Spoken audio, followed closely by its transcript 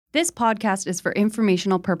This podcast is for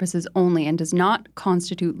informational purposes only and does not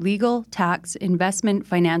constitute legal, tax, investment,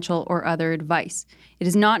 financial, or other advice. It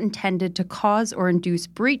is not intended to cause or induce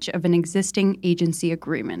breach of an existing agency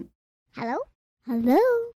agreement. Hello? Hello?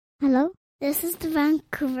 Hello? This is the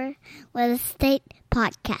Vancouver Real Estate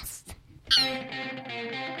Podcast.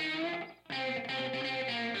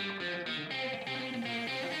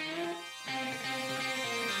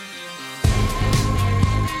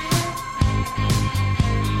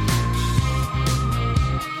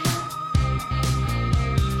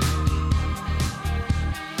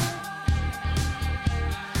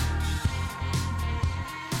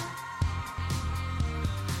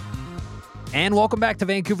 And welcome back to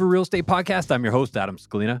Vancouver Real Estate Podcast. I'm your host, Adam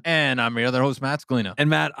Scalina. And I'm your other host, Matt Scalina. And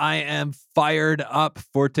Matt, I am fired up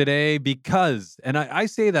for today because, and I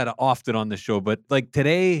say that often on the show, but like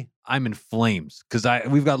today I'm in flames because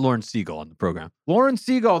we've got Lauren Segal on the program. Lauren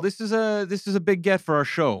Segal, this is a big get for our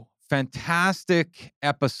show. Fantastic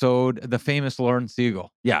episode, the famous Lauren Segal.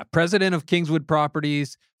 Yeah, president of Kingswood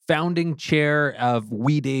Properties, founding chair of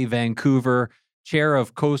We Day Vancouver, chair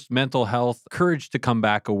of Coast Mental Health, Courage to Come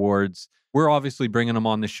Back Awards. We're obviously bringing them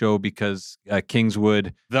on the show because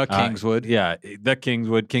Kingswood. Kingswood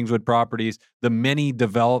Properties, the many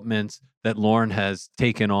developments that Lauren has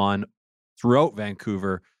taken on throughout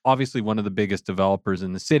Vancouver. Obviously one of the biggest developers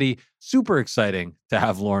in the city. Super exciting to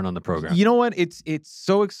have Lauren on the program. You know what? It's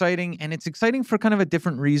so exciting, and it's exciting for kind of a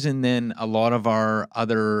different reason than a lot of our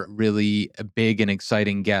other really big and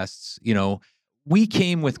exciting guests. You know, we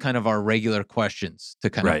came with kind of our regular questions to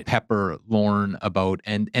kind of pepper Lauren about,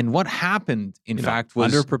 and what happened, in fact,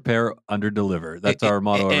 was under-prepare, under-deliver. That's our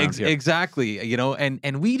motto around here. Exactly. You know,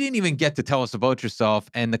 and we didn't even get to tell us about yourself,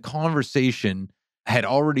 and the conversation had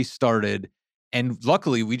already started, and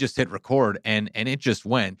luckily we just hit record, and it just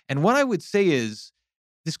went. And what I would say is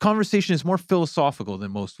this conversation is more philosophical than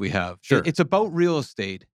most we have. Sure. It's about real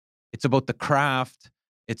estate. It's about the craft.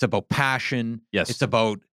 It's about passion. Yes. It's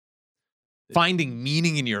about finding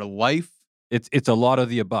meaning in your life. It's a lot of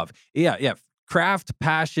the above. Yeah. Craft,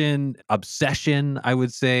 passion, obsession, I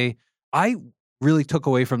would say. I really took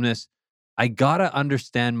away from this, I gotta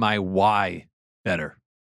understand my why better.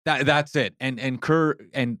 That's it.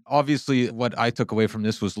 And obviously what I took away from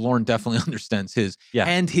this was Lauren definitely understands his. Yeah.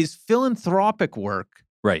 And his philanthropic work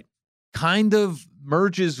kind of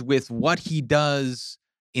merges with what he does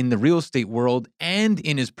in the real estate world and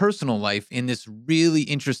in his personal life in this really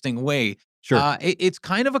interesting way. Sure. It's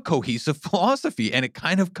kind of a cohesive philosophy, and it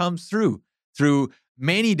kind of comes through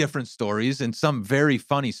many different stories and some very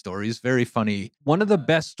funny stories, very funny. One of the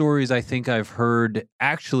best stories I think I've heard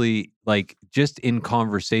actually, like just in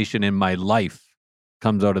conversation in my life,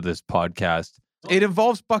 comes out of this podcast. It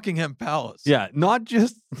involves Buckingham Palace. Yeah, not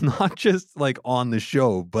just like on the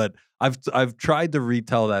show, but I've tried to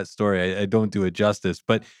retell that story. I don't do it justice,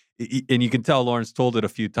 but and you can tell Lauren's told it a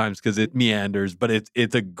few times because it meanders, but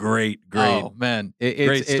it's a great. Oh man,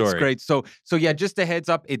 great story. It's great. So yeah, just a heads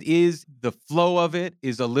up, the flow of it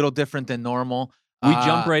is a little different than normal. We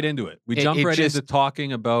jump right into it. We jump right into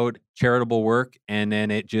talking about charitable work, and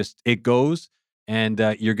then it goes, and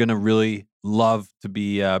you're gonna really love to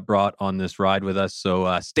be brought on this ride with us.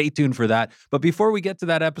 So stay tuned for that. But before we get to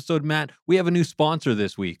that episode, Matt, we have a new sponsor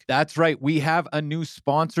this week. That's right. We have a new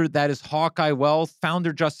sponsor. That is Hawkeye Wealth.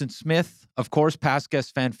 Founder Justin Smith, of course, past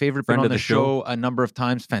guest, fan favorite, been on the show a number of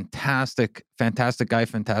times. Fantastic guy,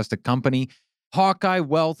 fantastic company. Hawkeye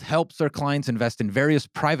Wealth helps their clients invest in various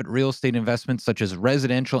private real estate investments, such as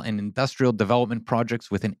residential and industrial development projects,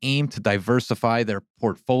 with an aim to diversify their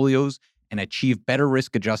portfolios and achieve better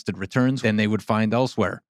risk-adjusted returns than they would find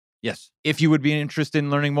elsewhere. Yes. If you would be interested in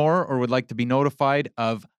learning more or would like to be notified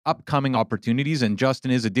of upcoming opportunities, and Justin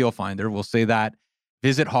is a deal finder, we'll say that,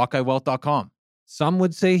 visit HawkeyeWealth.com. Some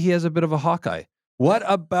would say he has a bit of a Hawkeye. What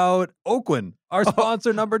about Oakwyn, our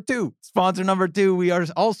sponsor number 2? Sponsor number 2. We are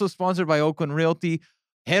also sponsored by Oakwyn Realty.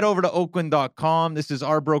 Head over to Oakwyn.com. This is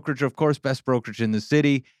our brokerage, of course, best brokerage in the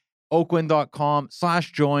city.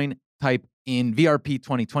 Oakwyn.com/join. Type in VRP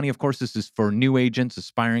 2020. Of course, this is for new agents,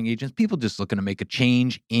 aspiring agents, people just looking to make a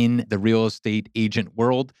change in the real estate agent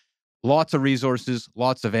world. Lots of resources,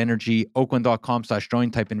 lots of energy. Oakwyn.com/join.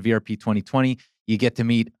 Type in VRP 2020. You get to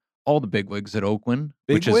meet all the bigwigs at Oakwyn,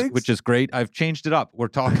 which is great. I've changed it up. We're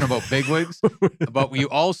talking about bigwigs, but we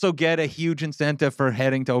also get a huge incentive for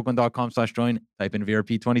heading to Oakwyn.com/join. Type in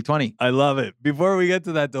VRP 2020. I love it. Before we get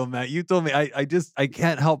to that though, Matt, you told me, I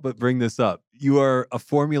can't help but bring this up. You are a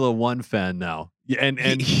Formula One fan now. Yeah, and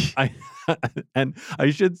I and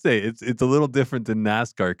I should say it's a little different than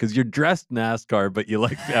NASCAR because you're dressed NASCAR, but you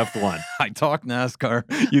like F1. I talk NASCAR.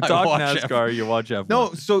 You talk NASCAR, you watch F1.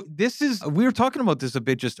 No, so we were talking about this a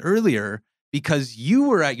bit just earlier because you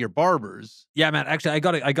were at your barber's. Yeah, man. Actually,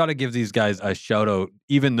 I gotta give these guys a shout out,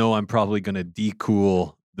 even though I'm probably gonna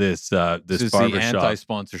decool this This is barbershop. the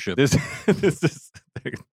anti-sponsorship. This is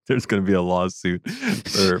there's going to be a lawsuit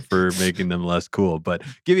for making them less cool. But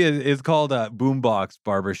it's called Boombox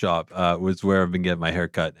Barbershop, was where I've been getting my hair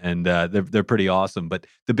cut, and they're pretty awesome. But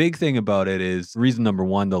the big thing about it is reason number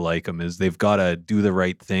one to like them is they've got a do the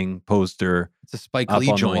right thing poster. It's a Spike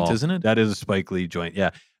Lee joint, isn't it? That is a Spike Lee joint, yeah.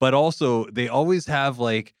 But also they always have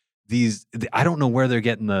like these. I don't know where they're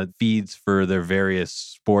getting the feeds for their various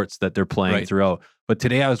sports that they're playing throughout. But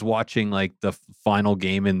today I was watching like the final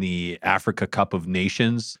game in the Africa Cup of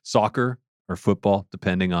Nations, soccer or football,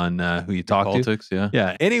 depending on who you talk Politics, to. yeah.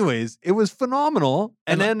 Yeah. Anyways, it was phenomenal.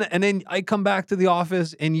 And then I come back to the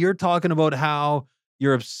office and you're talking about how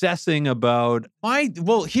you're obsessing about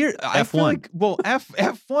F1. I feel like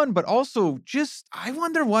F1, but also just I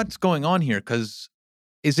wonder what's going on here because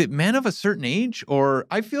is it men of a certain age or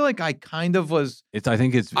I feel like I kind of was. I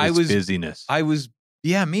think it's busyness. I was.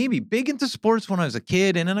 Yeah, maybe big into sports when I was a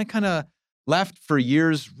kid. And then I kind of left for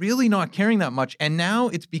years, really not caring that much. And now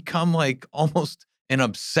it's become like almost an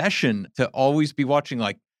obsession to always be watching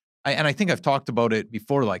like, and I think I've talked about it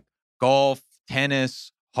before, like golf,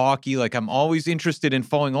 tennis, hockey. Like I'm always interested in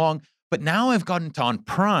following along. But now I've gotten to on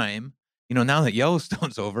Prime, now that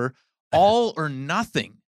Yellowstone's over, All or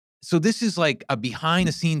Nothing. So this is like a behind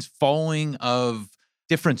the scenes following of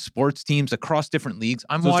different sports teams across different leagues.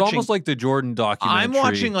 It's almost like the Jordan documentary. I'm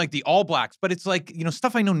watching like the All Blacks, but it's like,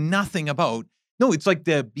 stuff I know nothing about. No, it's like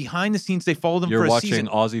the behind the scenes. They follow them for a season.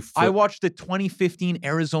 You're watching Aussie football. I watched the 2015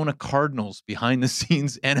 Arizona Cardinals behind the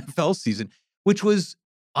scenes NFL season, which was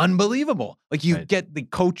unbelievable. Like you get the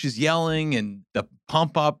coaches yelling and the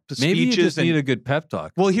pump up speeches. Maybe you just need a good pep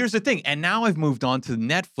talk. Well, here's the thing. And now I've moved on to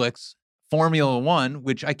Netflix Formula One,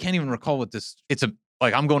 which I can't even recall what this,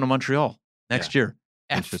 I'm going to Montreal next year.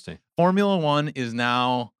 Interesting. Formula One is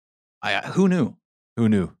now, who knew? Who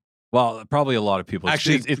knew? Well, probably a lot of people.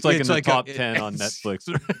 Actually, it's like in the top 10 on Netflix.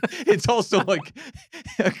 It's also like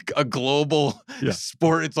a global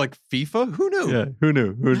sport. It's like FIFA. Who knew? Yeah, who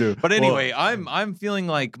knew? But anyway, I'm feeling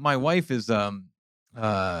like my wife is not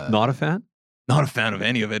a fan? Not a fan of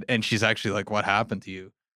any of it. And she's actually like, what happened to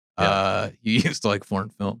you? You used to like foreign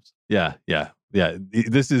films. Yeah.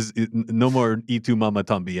 This is no more Y Tu Mama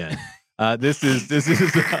Tambien. This is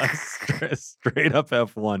straight up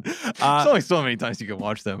F1. There's only so many times you can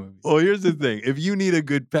watch that movie. Well, here's the thing. If you need a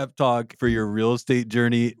good pep talk for your real estate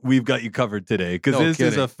journey, we've got you covered today because this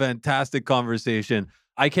is a fantastic conversation.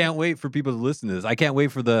 I can't wait for people to listen to this. I can't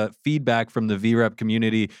wait for the feedback from the VREP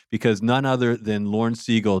community because none other than Lorne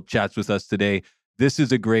Siegel chats with us today. This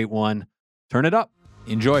is a great one. Turn it up.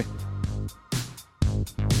 Enjoy.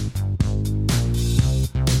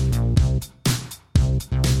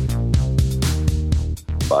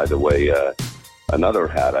 By the way, another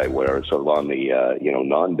hat I wear, sort of on the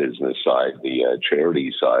non-business side, the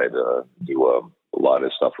charity side, do a lot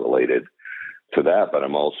of stuff related to that. But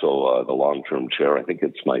I'm also the long-term chair. I think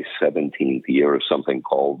it's my 17th year of something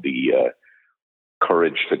called the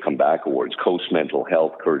Courage to Come Back Awards, Coast Mental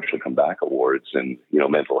Health Courage to Come Back Awards. And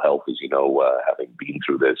mental health, as you know, having been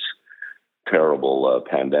through this terrible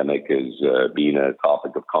pandemic, is being a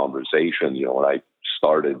topic of conversation. When I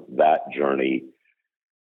started that journey,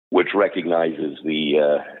 which recognizes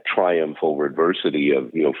the triumph over adversity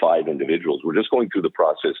of 5 individuals. We're just going through the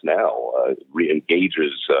process now.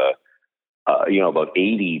 Re-engages about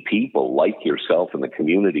 80 people like yourself in the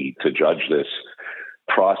community to judge this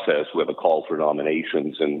process with a call for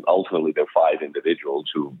nominations, and ultimately there are 5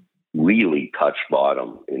 individuals who really touched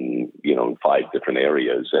bottom in 5 different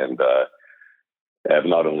areas and have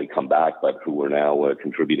not only come back but who are now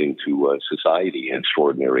contributing to society in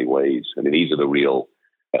extraordinary ways. I mean, these are the real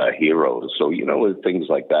heroes. So, things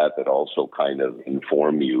like that also kind of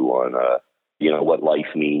inform you on, what life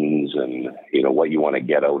means and, what you want to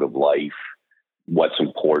get out of life, what's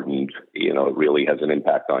important. It really has an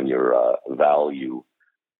impact on your value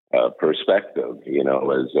perspective.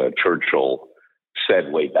 As Churchill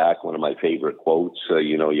said way back, one of my favorite quotes,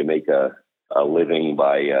 you make a living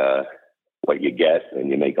by what you get and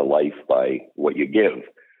you make a life by what you give.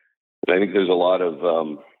 And I think there's a lot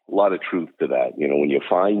of truth to that. When you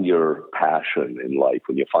find your passion in life,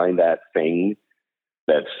 when you find that thing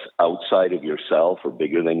that's outside of yourself or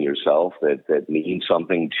bigger than yourself that means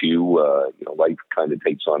something to you, life kind of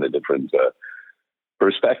takes on a different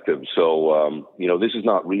perspective. So, this is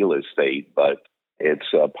not real estate, but It's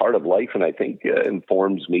part of life, and I think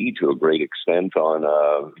informs me to a great extent on,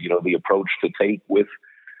 the approach to take with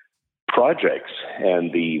projects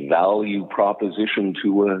and the value proposition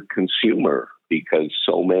to a consumer, because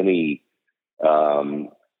so many,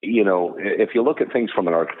 if you look at things from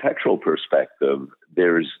an architectural perspective,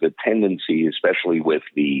 there's the tendency, especially with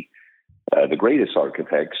the greatest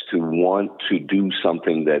architects, to want to do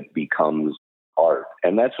something that becomes art,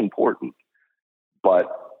 and that's important. But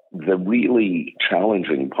the really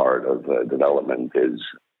challenging part of development is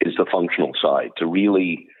the functional side. To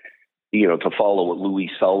really, to follow what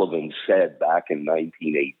Louis Sullivan said back in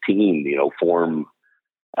 1918, form.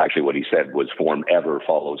 Actually, what he said was form ever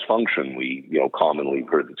follows function. We, commonly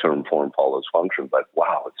heard the term form follows function, but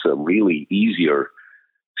wow, it's a really easier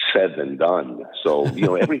said than done. So,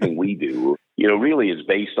 everything we do, really is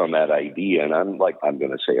based on that idea. And I'm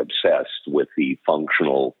going to say obsessed with the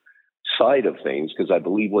functional side of things, because I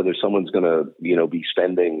believe whether someone's going to, be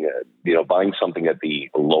spending, buying something at the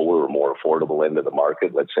lower or more affordable end of the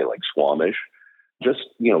market, let's say like Squamish, just,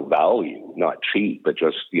 value, not cheap, but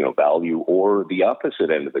just, value, or the opposite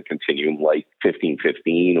end of the continuum, like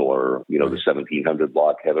 1515 or, the 1700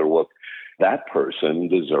 block Heatherwood, that person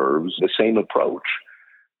deserves the same approach.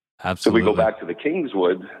 Absolutely. So we go back to the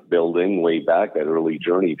Kingswood building way back, that early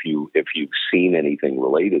journey. If you've seen anything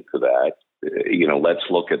related to that, let's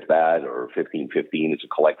look at that. Or 1515 is a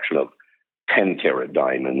collection of 10-carat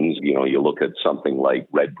diamonds. You look at something like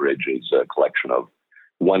Redbridge is a collection of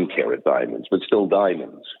 1-carat diamonds, but still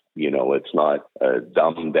diamonds. It's not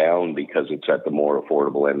dumbed down because it's at the more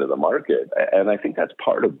affordable end of the market. And I think that's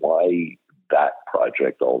part of why that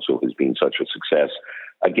project also has been such a success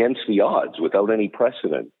against the odds, without any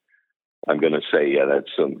precedent. I'm going to say,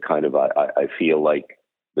 that's some kind of, I feel like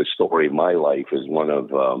the story of my life is one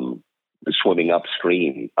of swimming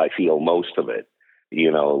upstream. I feel most of it.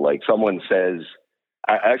 Like someone says,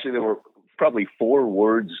 actually, there were probably 4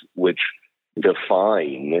 words which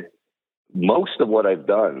define most of what I've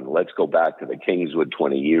done. Let's go back to the Kingswood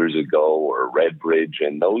 20 years ago, or Redbridge,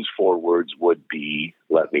 and those 4 words would be,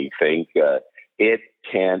 let me think, it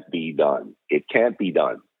can't be done. It can't be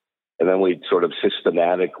done. And then we'd sort of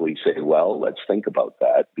systematically say, well, let's think about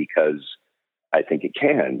that, because I think it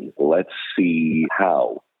can. Let's see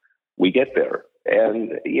how we get there.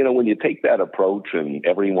 And, when you take that approach, and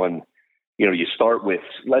everyone, you start with,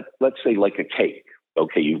 let's say like a cake.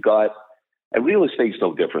 Okay, you've got, and real estate's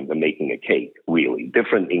no different than making a cake, really.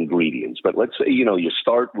 Different ingredients. But let's say, you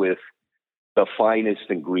start with the finest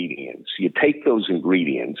ingredients. You take those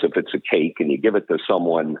ingredients, if it's a cake, and you give it to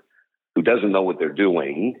someone who doesn't know what they're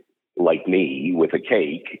doing, like me, with a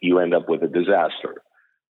cake, you end up with a disaster.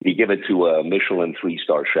 You give it to a Michelin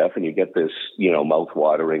 3-star chef, and you get this,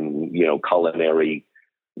 mouth-watering, culinary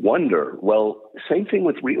wonder. Well, same thing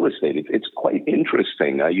with real estate. It's quite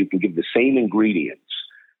interesting. You can give the same ingredients,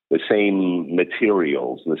 the same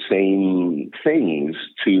materials, the same things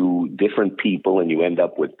to different people, and you end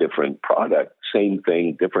up with different product. Same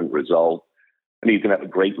thing, different result. I mean, you can have a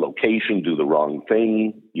great location, do the wrong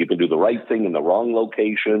thing. You can do the right thing in the wrong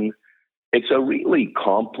location. It's a really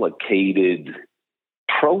complicated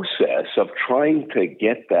process of trying to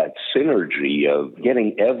get that synergy of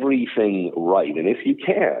getting everything right. And if you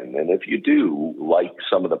can, and if you do, like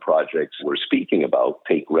some of the projects we're speaking about,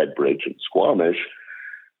 take Redbridge and Squamish,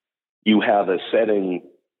 you have a setting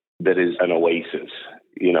that is an oasis.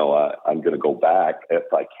 I'm going to go back, if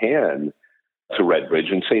I can, to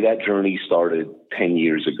Redbridge and say that journey started 10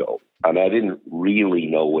 years ago. I didn't really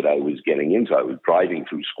know what I was getting into. I was driving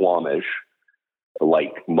through Squamish,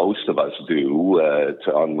 like most of us do,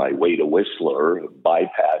 on my way to Whistler,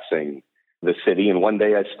 bypassing the city. And one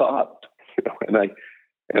day I stopped, and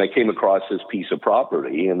I came across this piece of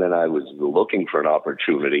property, and then I was looking for an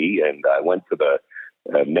opportunity, and I went to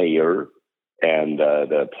the mayor and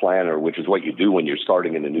the planner, which is what you do when you're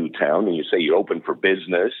starting in a new town, and you say you're open for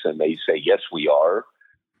business, and they say, yes, we are,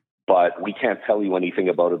 but we can't tell you anything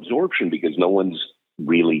about absorption because no one's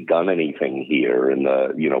really done anything here in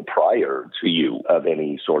the, prior to you of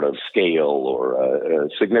any sort of scale or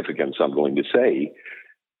significance, I'm going to say.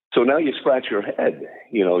 So now you scratch your head,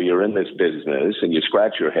 you're in this business and you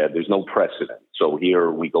scratch your head. There's no precedent. So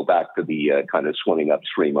here we go back to the kind of swimming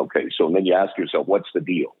upstream. Okay. So then you ask yourself, what's the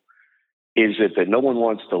deal? Is it that no one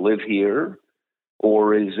wants to live here,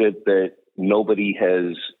 or is it that nobody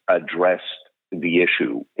has addressed the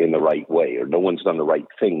issue in the right way, or no one's done the right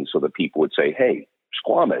thing so that people would say, hey,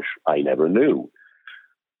 Squamish, I never knew.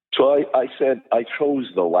 So I said, I chose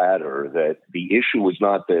the latter, that the issue was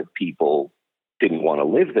not that people didn't want to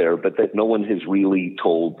live there, but that no one has really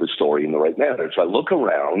told the story in the right manner. So I look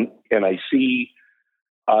around and I see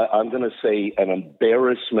I'm going to say an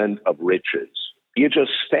embarrassment of riches. You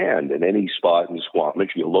just stand in any spot in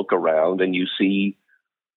Squamish, you look around and you see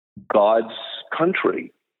God's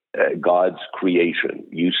country, God's creation.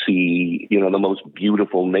 You see, the most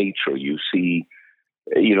beautiful nature. You see,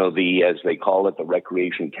 as they call it, the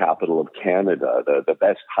recreation capital of Canada, the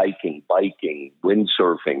best hiking, biking,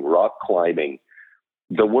 windsurfing, rock climbing.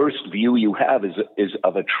 The worst view you have is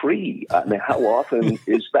of a tree. I mean, how often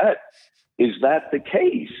is that? Is that the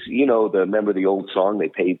case? Remember the old song, They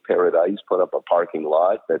Paved Paradise, put up a parking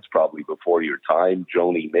lot? That's probably before your time.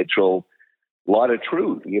 Joni Mitchell. A lot of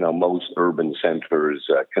truth. Most urban centers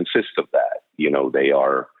consist of that. They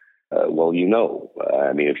are,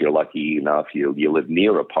 if you're lucky enough, you live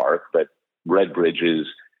near a park, but Redbridge is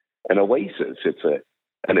an oasis. It's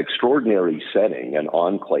an extraordinary setting, an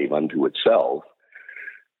enclave unto itself.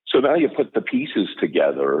 So now you put the pieces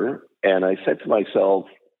together, and I said to myself,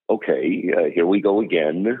 okay, here we go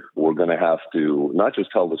again. We're going to have to not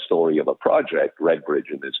just tell the story of a project,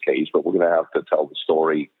 Redbridge in this case, but we're going to have to tell the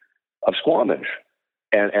story of Squamish.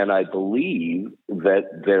 And I believe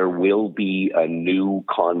that there will be a new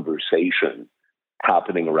conversation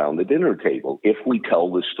happening around the dinner table if we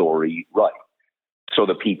tell the story right. So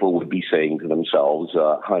the people would be saying to themselves,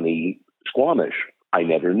 honey, Squamish, I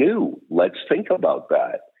never knew. Let's think about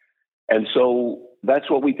that. And so that's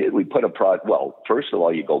what we did. We put first of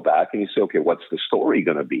all, you go back and you say, okay, what's the story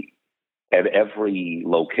going to be? And every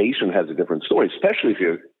location has a different story, especially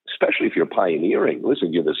if you're pioneering.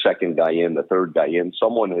 Listen, you're the second guy in, the third guy in.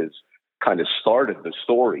 Someone has kind of started the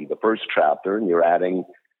story, the first chapter, and you're adding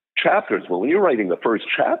chapters. Well, when you're writing the first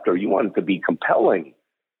chapter, you want it to be compelling.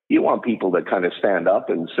 You want people to kind of stand up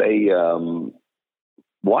and say,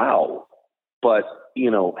 wow. But,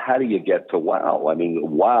 how do you get to wow? I mean,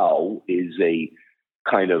 wow is a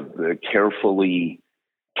kind of carefully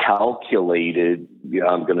calculated,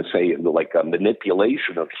 I'm going to say like a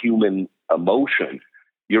manipulation of human emotion.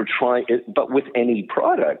 You're trying, but with any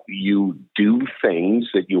product, you do things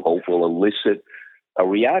that you hope will elicit a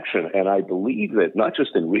reaction. And I believe that not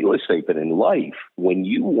just in real estate, but in life, when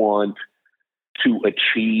you want to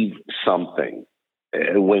achieve something,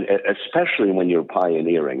 especially when you're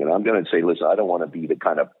pioneering, and I'm going to say, listen, I don't want to be the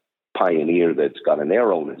kind of pioneer that's got an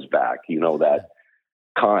arrow in his back, that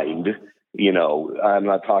kind, I'm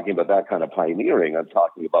not talking about that kind of pioneering. I'm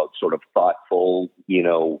talking about sort of thoughtful,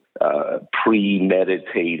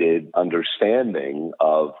 premeditated understanding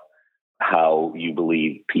of how you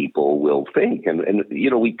believe people will think. And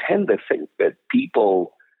we tend to think that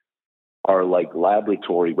people are like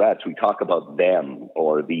laboratory rats. We talk about them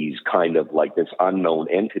or these kind of like this unknown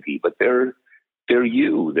entity, but they're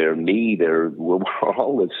you, they're me, we're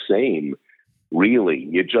all the same. Really,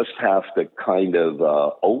 you just have to kind of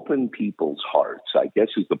open people's hearts, I guess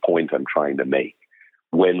is the point I'm trying to make.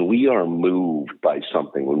 When we are moved by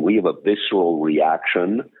something, when we have a visceral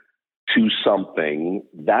reaction to something,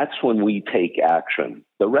 that's when we take action.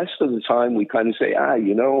 The rest of the time, we kind of say, I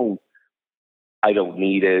don't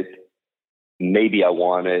need it. Maybe I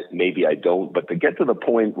want it, maybe I don't. But to get to the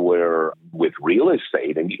point where with real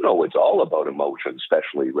estate, and it's all about emotion,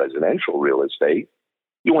 especially residential real estate,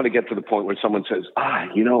 you want to get to the point where someone says, I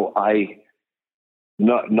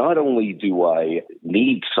not only do I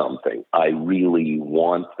need something, I really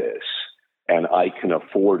want this and I can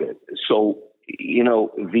afford it. So,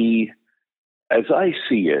 as I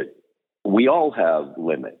see it, we all have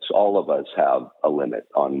limits. All of us have a limit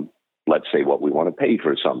on, let's say, what we want to pay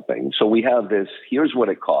for something. So we have this, here's what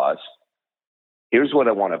it costs. Here's what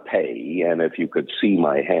I want to pay. And if you could see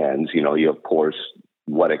my hands, of course,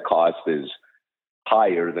 what it costs is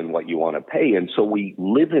higher than what you want to pay. And so we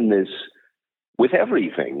live in this with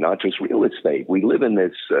everything, not just real estate. We live in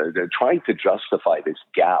this, trying to justify this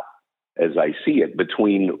gap, as I see it,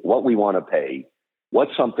 between what we want to pay, what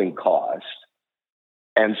something costs.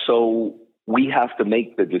 And so we have to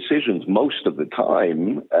make the decisions most of the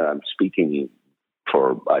time, and I'm speaking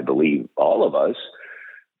for, I believe, all of us,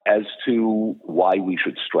 as to why we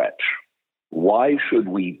should stretch. Why should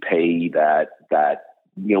we pay that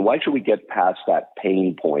why should we get past that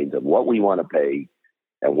pain point of what we want to pay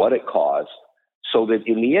and what it costs, so that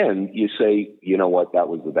in the end you say, you know what, that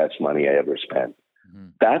was the best money I ever spent. Mm-hmm.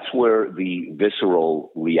 That's where the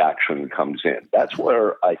visceral reaction comes in. That's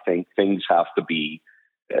where I think things have to be,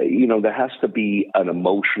 there has to be an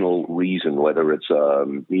emotional reason, whether it's,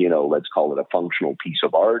 let's call it a functional piece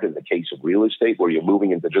of art in the case of real estate, where you're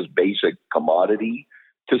moving into just basic commodity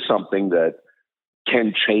to something that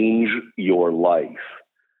can change your life.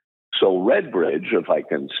 So Redbridge, if I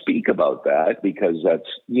can speak about that, because that's,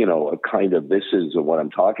 this is what I'm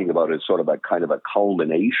talking about, is sort of a kind of a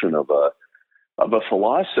culmination of of a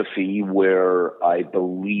philosophy where I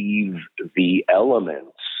believe the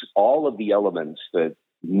elements, all of the elements that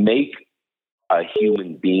make a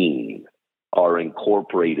human being are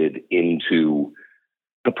incorporated into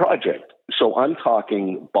the project. So I'm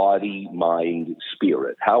talking body, mind,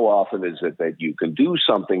 spirit. How often is it that you can do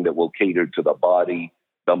something that will cater to the body,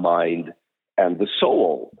 the mind, and the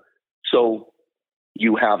soul? So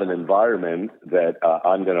you have an environment that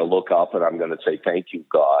I'm going to look up and I'm going to say, thank you,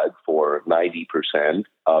 God, for 90%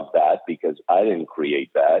 of that, because I didn't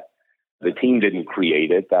create that. The team didn't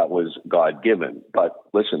create it. That was God-given. But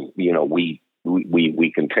listen, we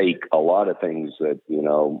can take a lot of things that,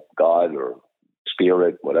 God or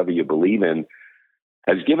spirit, whatever you believe in,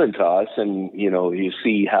 has given to us. And, you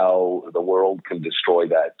see how the world can destroy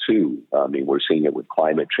that too. I mean, we're seeing it with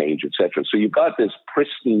climate change, et cetera. So you've got this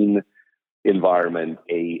pristine environment,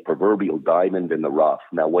 a proverbial diamond in the rough.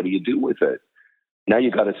 Now, what do you do with it? Now you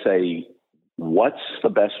got to say, what's the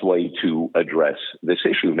best way to address this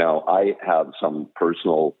issue? Now, I have some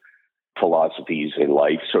personal philosophies in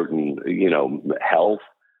life, certain, health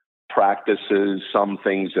practices, some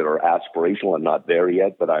things that are aspirational and not there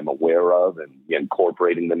yet, but I'm aware of and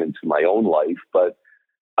incorporating them into my own life. But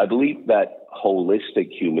I believe that holistic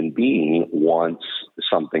human being wants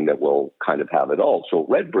something that will kind of have it all. So at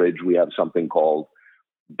Redbridge, we have something called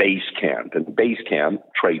Base Camp, and Base Camp,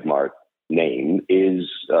 trademark name, is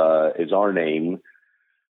our name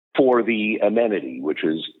for the amenity, which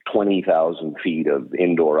is 20,000 feet of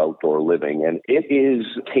indoor-outdoor living, and it is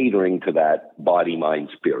catering to that body, mind,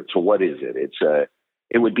 spirit. So what is it?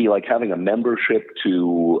 It would be like having a membership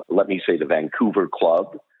to, let me say, the Vancouver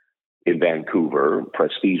Club in Vancouver,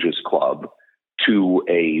 prestigious club, to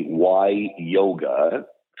a Y Yoga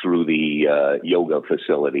through the yoga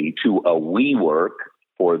facility, to a WeWork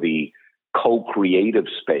for the co-creative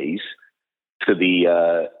space, to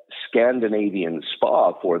the Scandinavian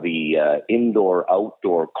Spa for the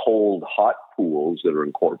indoor-outdoor cold hot pools that are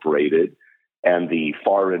incorporated, and the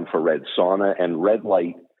far infrared sauna and red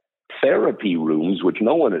light therapy rooms, which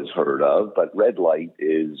no one has heard of. But red light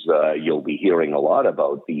is, you'll be hearing a lot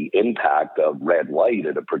about the impact of red light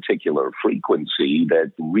at a particular frequency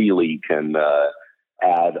that really can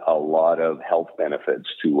add a lot of health benefits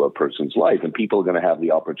to a person's life. And people are going to have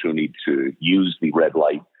the opportunity to use the red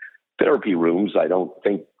light therapy rooms. I don't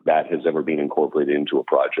think that has ever been incorporated into a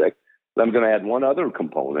project. But I'm going to add one other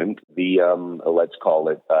component, the let's call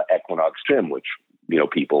it Equinox Gym, which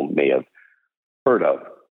people may have heard of.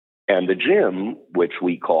 And the gym, which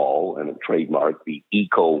we call, and a trademark, the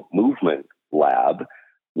Eco Movement Lab,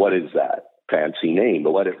 what is that? Fancy name.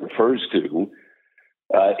 But what it refers to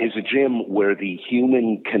is a gym where the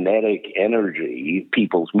human kinetic energy,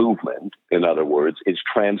 people's movement, in other words, is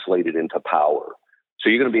translated into power. So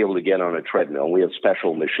you're going to be able to get on a treadmill. We have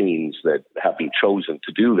special machines that have been chosen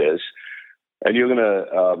to do this. And you're going to,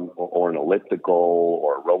 or an elliptical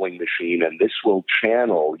or a rowing machine, and this will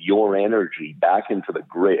channel your energy back into the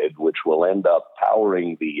grid, which will end up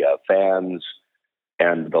powering the fans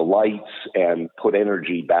and the lights and put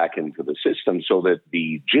energy back into the system so that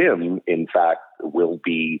the gym, in fact, will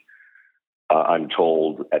be, I'm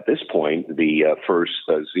told at this point, the first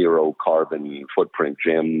zero carbon footprint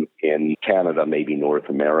gym in Canada, maybe North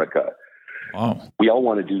America. Wow. We all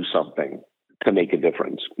want to do something to make a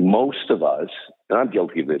difference. Most of us, and I'm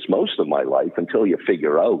guilty of this most of my life, until you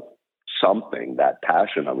figure out something, that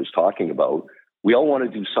passion I was talking about, we all want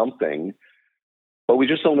to do something, but we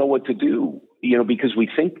just don't know what to do, because we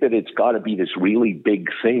think that it's got to be this really big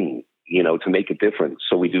thing, to make a difference.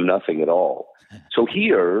 So we do nothing at all. So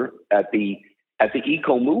here at the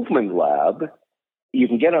Eco Movement Lab, you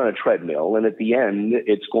can get on a treadmill, and at the end,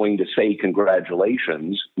 it's going to say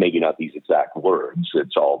congratulations, maybe not these exact words,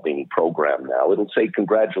 it's all being programmed now. It'll say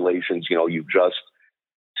congratulations, you've just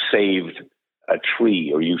saved a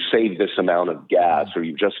tree, or you saved this amount of gas, or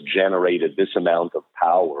you've just generated this amount of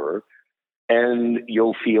power, and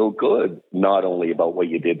you'll feel good, not only about what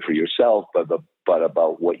you did for yourself, but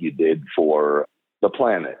about what you did for the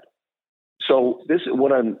planet. So this,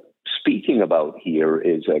 what I'm speaking about here,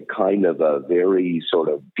 is a kind of a very sort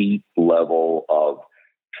of deep level of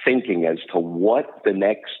thinking as to what the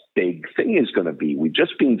next big thing is going to be. We've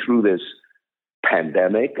just been through this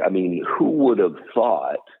pandemic. I mean, who would have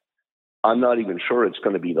thought? I'm not even sure it's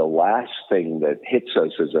going to be the last thing that hits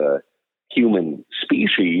us as a human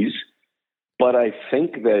species, but I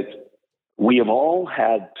think that we have all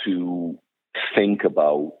had to think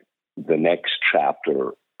about the next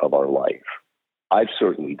chapter of our life. I've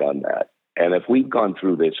certainly done that. And if we've gone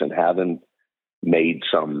through this and haven't made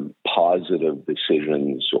some positive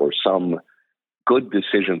decisions or some good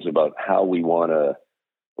decisions about how we want to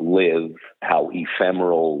live, how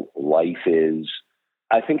ephemeral life is,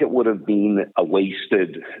 I think it would have been a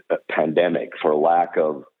wasted pandemic, for lack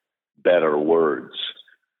of better words.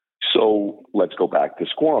 So let's go back to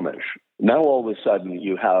Squamish. Now all of a sudden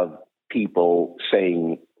you have people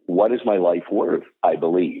saying, what is my life worth? I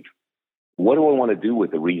believe. What do I want to do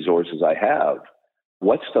with the resources I have?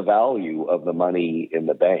 What's the value of the money in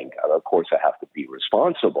the bank? Of course, I have to be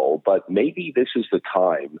responsible, but maybe this is the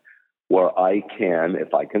time where I can,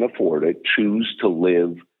 if I can afford it, choose to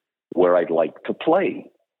live where I'd like to play.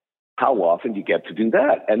 How often do you get to do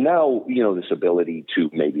that? And now, this ability to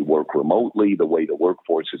maybe work remotely, the way the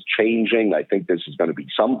workforce is changing, I think this is going to be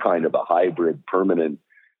some kind of a hybrid permanent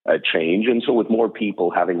change. And so with more people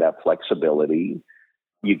having that flexibility,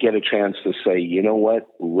 you get a chance to say, you know what,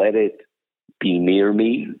 let it be near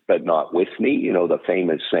me, but not with me. The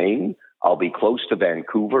famous saying, I'll be close to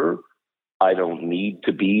Vancouver. I don't need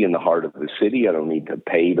to be in the heart of the city. I don't need to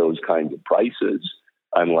pay those kinds of prices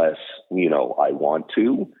unless, I want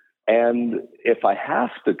to. And if I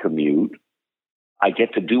have to commute, I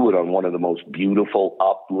get to do it on one of the most beautiful,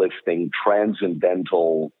 uplifting,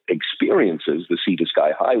 transcendental experiences, the Sea to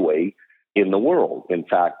Sky Highway, in the world. In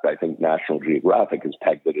fact, I think National Geographic has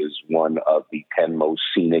pegged it as one of the 10 most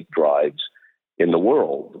scenic drives in the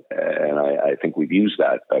world. And I think we've used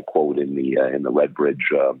that quote in the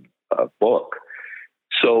Redbridge book.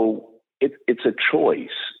 So it's a choice.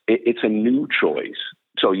 It's a new choice.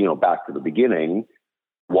 So, back to the beginning,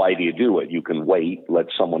 why do you do it? You can wait, let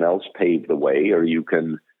someone else pave the way, or you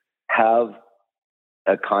can have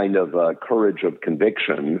a kind of courage of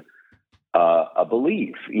conviction, a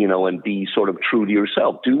belief, and be sort of true to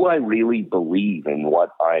yourself. Do I really believe in what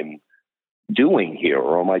I'm doing here,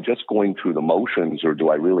 or am I just going through the motions, or do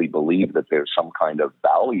I really believe that there's some kind of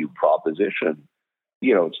value proposition?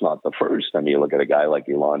 It's not the first. I mean, you look at a guy like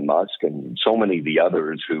Elon Musk and so many of the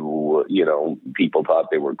others who, people thought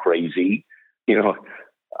they were crazy.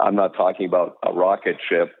 I'm not talking about a rocket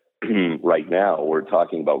ship right now. We're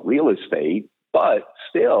talking about real estate, but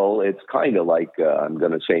still, it's kind of like, I'm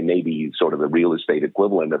going to say maybe sort of the real estate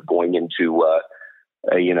equivalent of going into,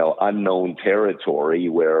 unknown territory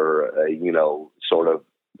where, sort of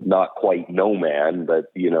not quite no man, but,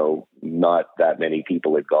 not that many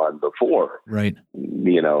people had gone before. Right.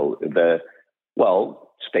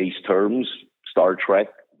 Space terms, Star Trek,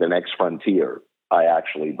 The Next Frontier. I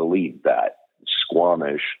actually believe that.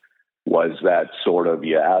 Squamish was that sort of,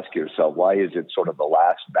 you ask yourself, why is it sort of the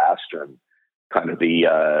last bastion, kind of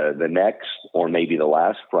the next or maybe the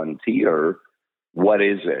last frontier? What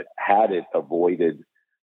is it? Had it avoided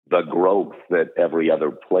the growth that every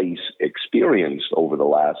other place experienced over the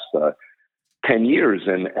last 10 years?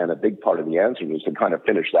 And a big part of the answer was to kind of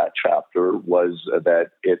finish that chapter was that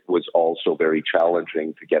it was also very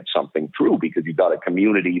challenging to get something through because you've got a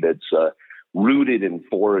community that's rooted in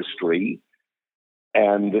forestry.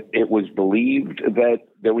 And it was believed that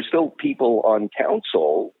there were still people on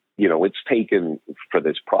council. It's taken for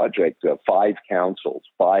this project 5 councils,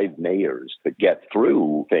 5 mayors to get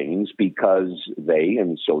through things because they,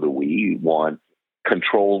 and so do we, want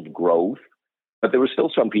controlled growth. But there were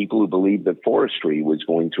still some people who believed that forestry was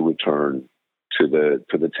going to return to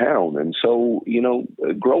the town. And so,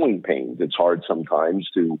 growing pains. It's hard sometimes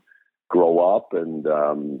to grow up and,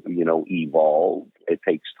 evolve. It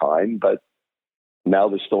takes time, but now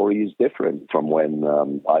the story is different from when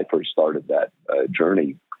I first started that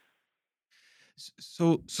journey.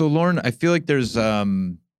 So Lorne, I feel like there's,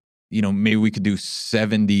 maybe we could do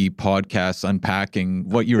 70 podcasts unpacking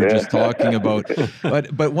what you were just talking about.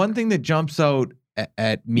 But one thing that jumps out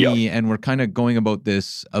at me, and we're kind of going about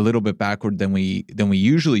this a little bit backward than we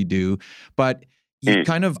usually do, but you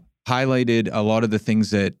kind of highlighted a lot of the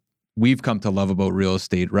things that we've come to love about real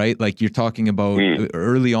estate, right? Like you're talking about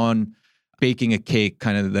early on baking a cake,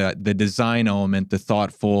 kind of the design element, the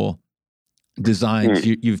thoughtful designs.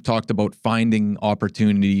 You've talked about finding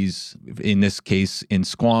opportunities, in this case in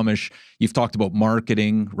Squamish. You've talked about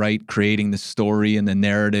marketing, right? Creating the story and the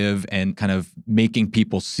narrative and kind of making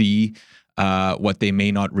people see what they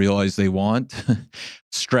may not realize they want.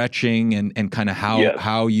 Stretching and kind of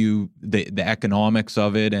how you, the economics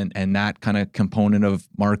of it and that kind of component of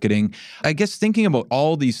marketing. I guess thinking about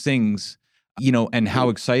all these things, and how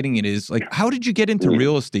exciting it is, like, how did you get into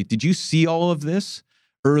real estate? Did you see all of this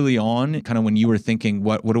early on, kind of when you were thinking,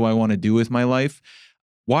 what do I want to do with my life?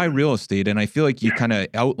 Why real estate? And I feel like you kind of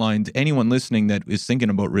outlined, anyone listening that is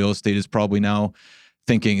thinking about real estate is probably now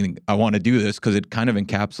thinking, I want to do this because it kind of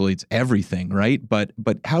encapsulates everything, right? But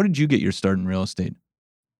how did you get your start in real estate?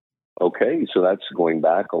 Okay, so that's going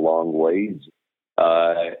back a long ways.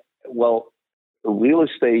 Real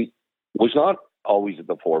estate was not always at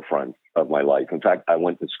the forefront of my life. In fact, I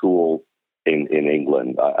went to school in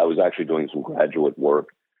England. I was actually doing some graduate work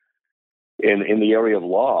in the area of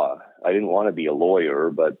law. I didn't want to be a lawyer,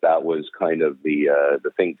 but that was kind of the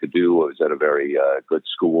thing to do. I was at a very good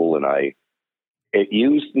school, and it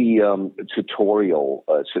used the tutorial,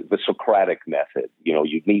 the Socratic method. You know,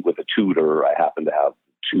 you'd meet with a tutor. I happen to have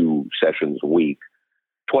 2 sessions a week.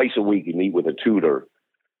 Twice a week, you meet with a tutor,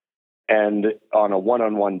 and on a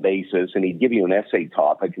one-on-one basis, and he'd give you an essay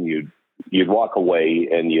topic, and you'd walk away,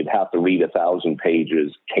 and you'd have to read 1,000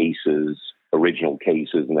 pages, original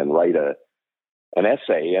cases, and then write an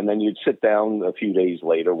essay, and then you'd sit down a few days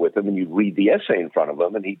later with him, and you'd read the essay in front of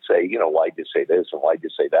him, and he'd say, you know, why'd you say this, and why'd you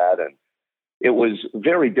say that, and it was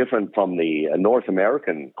very different from the North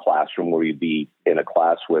American classroom, where you'd be in a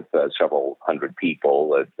class with several hundred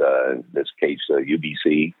people, at, in this case,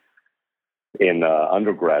 UBC, in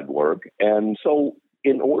undergrad work. And so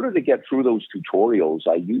in order to get through those tutorials,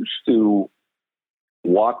 I used to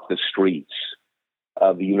walk the streets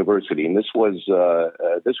of the university. And this was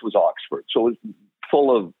Oxford. So it was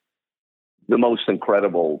full of the most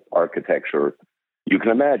incredible architecture you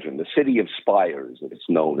can imagine. The city of spires, it's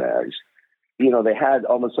known as. You know, they had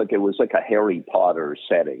almost like, it was like a Harry Potter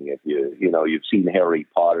setting. If you've seen Harry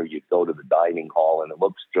Potter, you'd go to the dining hall, and it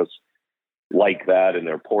looks just like that. And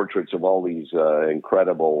there are portraits of all these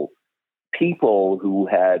incredible people who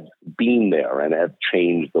had been there and have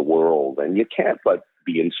changed the world. And you can't but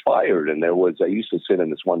be inspired. And I used to sit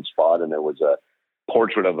in this one spot, and there was a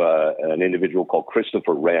portrait of an individual called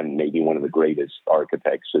Christopher Wren, maybe one of the greatest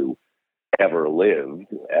architects who ever lived,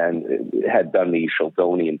 and had done the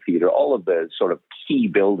Sheldonian Theatre, all of the sort of key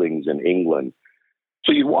buildings in England.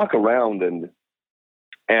 So you walk around,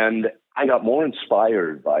 and I got more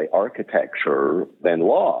inspired by architecture than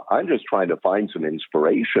law. I'm just trying to find some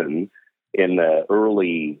inspiration in the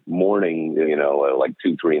early morning, like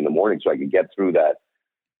 2, 3 in the morning, so I could get through that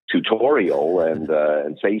tutorial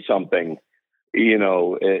and say something,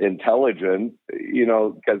 intelligent,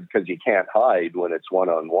 because you can't hide when it's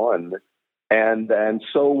one-on-one. And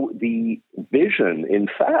so the vision, in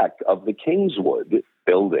fact, of the Kingswood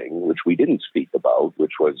building, which we didn't speak about,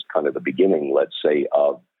 which was kind of the beginning, let's say,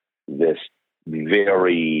 of this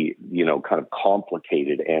very, kind of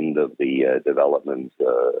complicated end of the development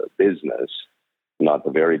business, not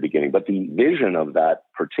the very beginning, but the vision of that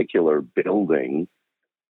particular building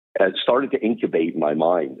started to incubate in my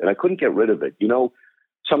mind, and I couldn't get rid of it.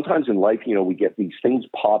 Sometimes in life, we get these things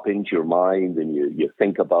pop into your mind, and you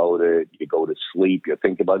think about it, you go to sleep, you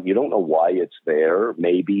think about it, you don't know why it's there,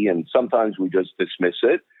 maybe, and sometimes we just dismiss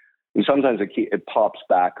it, and sometimes it pops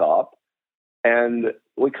back up, and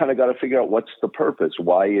we kind of got to figure out what's the purpose.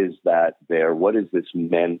 Why is that there? What is this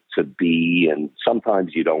meant to be? And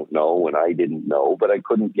sometimes you don't know, and I didn't know, but I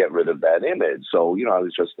couldn't get rid of that image. So, I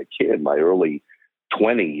was just a kid in my early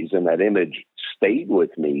 20s, and that image stayed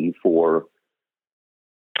with me for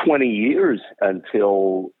 20 years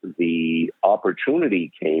until the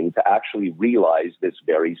opportunity came to actually realize this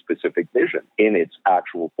very specific vision in its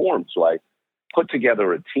actual form. So I put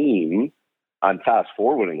together a team. I'm fast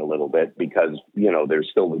forwarding a little bit because, there's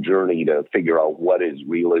still a journey to figure out what is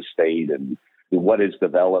real estate and what is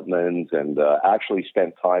development, and actually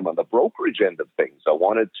spent time on the brokerage end of things. I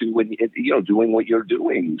wanted to, doing what you're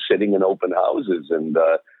doing, sitting in open houses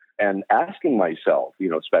and asking myself,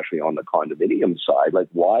 especially on the condominium side, like,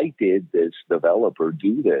 why did this developer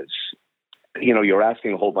do this? You're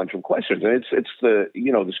asking a whole bunch of questions, and it's the,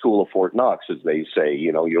 the school of Fort Knox, as they say.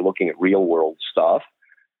 You're looking at real world stuff,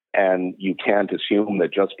 and you can't assume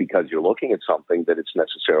that just because you're looking at something that it's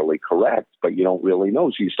necessarily correct, but you don't really know.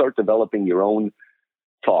 So you start developing your own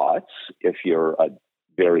thoughts if you're a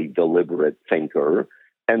very deliberate thinker.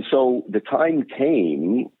 And so the time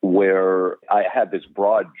came where I had this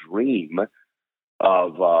broad dream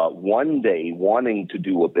of one day wanting to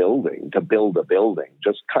build a building,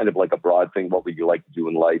 just kind of like a broad thing. What would you like to do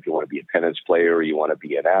in life? You want to be a tennis player? You want to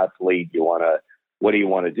be an athlete? What do you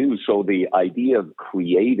want to do? So the idea of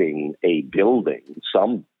creating a building,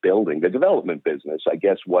 the development business, I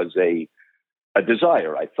guess, was a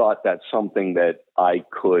desire. I thought that's something that I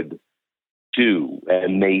could do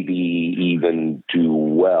and maybe even do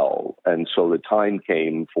well. And so the time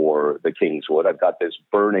came for the Kingswood. I've got this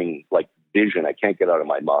burning vision I can't get out of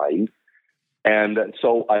my mind. And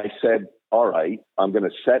so I said, all right, I'm going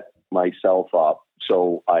to set myself up.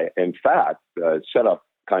 So I, in fact, set up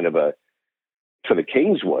kind of for the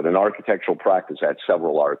Kingswood, an architectural practice. I had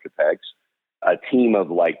several architects, a team of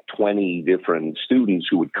 20 different students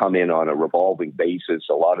who would come in on a revolving basis,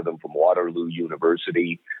 a lot of them from Waterloo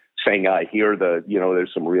University, saying, I hear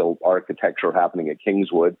there's some real architecture happening at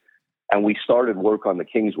Kingswood. And we started work on the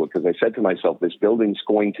Kingswood because I said to myself, this building's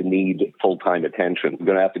going to need full-time attention. We're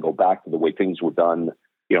going to have to go back to the way things were done,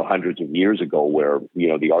 hundreds of years ago, where,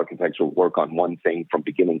 the architects would work on one thing from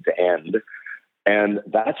beginning to end. And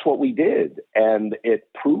that's what we did. And it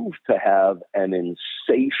proved to have an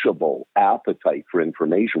insatiable appetite for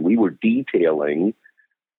information. We were detailing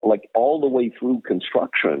like all the way through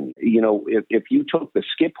construction. If you took the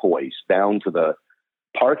skip hoist down to the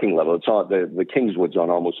parking level, it's on the Kingswood's on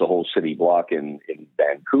almost the whole city block in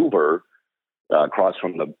Vancouver, across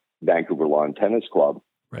from the Vancouver Lawn Tennis Club.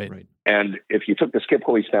 Right. And if you took the skip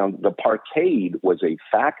hoist down, the parkade was a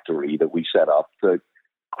factory that we set up to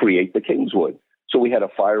create the Kingswood. So we had a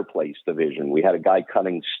fireplace division. We had a guy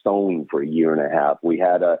cutting stone for a year and a half. We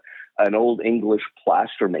had an old English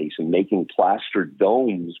plaster mason making plaster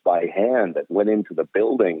domes by hand that went into the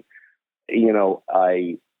building.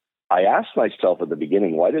 I asked myself at the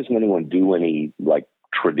beginning, why doesn't anyone do any like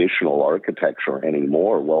traditional architecture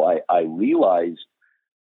anymore? Well, I realized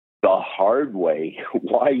the hard way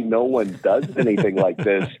why no one does anything like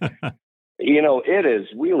this. It is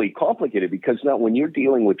really complicated because now when you're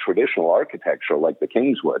dealing with traditional architecture like the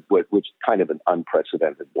Kingswood, which is kind of an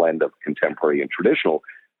unprecedented blend of contemporary and traditional,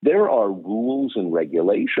 there are rules and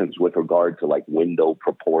regulations with regard to like window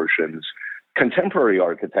proportions. Contemporary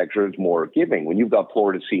architecture is more giving. When you've got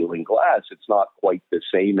floor-to-ceiling glass, it's not quite the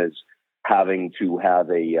same as having to have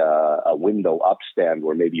a window upstand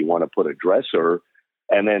where maybe you want to put a dresser,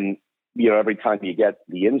 and then every time you get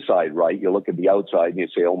the inside right, you look at the outside and you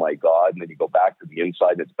say, oh my God, and then you go back to the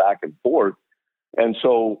inside and it's back and forth. And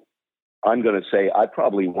so I'm going to say I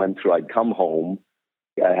probably I'd come home,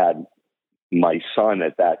 I had my son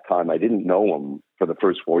at that time, I didn't know him for the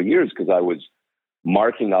first 4 years because I was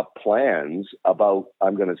marking up plans about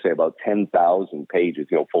 10,000 pages,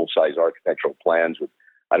 full-size architectural plans with,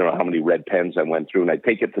 I don't know how many red pens I went through, and I'd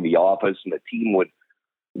take it to the office and the team would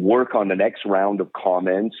work on the next round of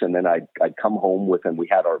comments, and then I'd come home with, and we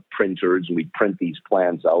had our printers, and we'd print these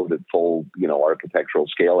plans out at full, architectural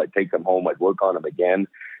scale. I'd take them home, I'd work on them again.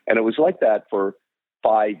 And it was like that for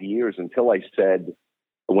 5 years until I said,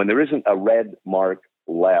 when there isn't a red mark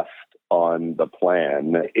left on the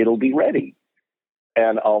plan, it'll be ready.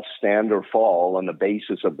 And I'll stand or fall on the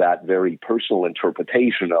basis of that very personal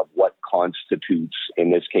interpretation of what constitutes,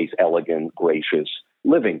 in this case, elegant, gracious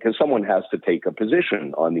living, because someone has to take a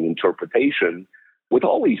position on the interpretation with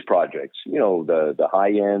all these projects, the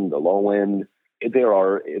high end, the low end. There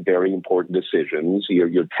are very important decisions.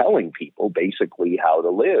 You're telling people basically how to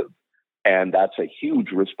live. And that's a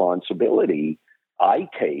huge responsibility I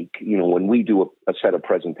take, when we do a set of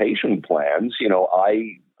presentation plans.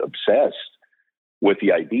 I obsessed with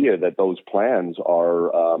the idea that those plans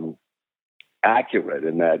are accurate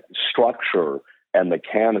and that structure and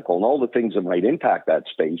mechanical and all the things that might impact that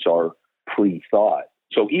space are pre-thought.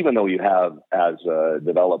 So even though you have, as a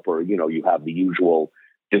developer, you have the usual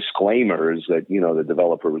disclaimers that, the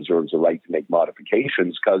developer reserves the right to make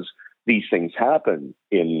modifications because these things happen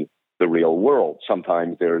in the real world.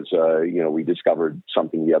 Sometimes there's, we discovered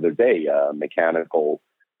something the other day, a mechanical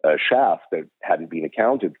shaft that hadn't been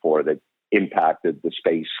accounted for that impacted the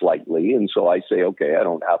space slightly. And so I say, okay, I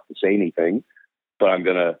don't have to say anything, but I'm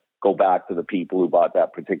going to go back to the people who bought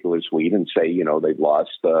that particular suite and say, they've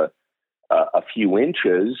lost a few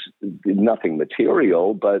inches, nothing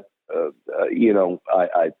material, but,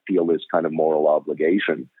 I feel this kind of moral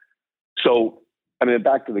obligation. So,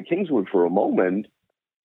 back to the Kingswood for a moment,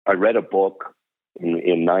 I read a book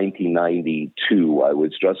in 1992. I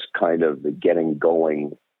was just kind of getting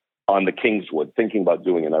going on the Kingswood, thinking about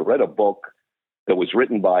doing it. I read a book that was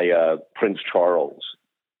written by Prince Charles,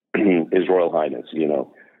 His Royal Highness,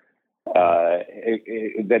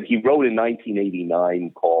 that he wrote in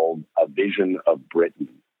 1989 called A Vision of Britain.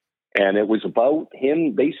 And it was about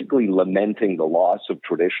him basically lamenting the loss of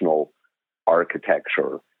traditional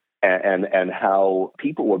architecture and how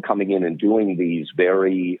people were coming in and doing these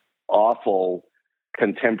very awful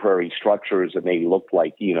contemporary structures that may look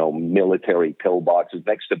like, military pillboxes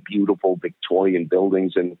next to beautiful Victorian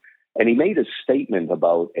buildings. And he made a statement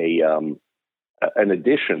about an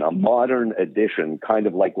addition, a modern addition, kind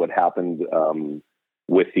of like what happened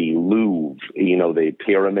with the Louvre, the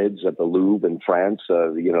pyramids at the Louvre in France.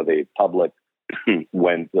 The public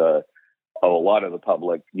went, a lot of the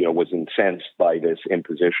public, was incensed by this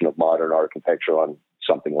imposition of modern architecture on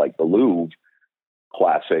something like the Louvre,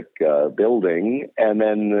 classic building. And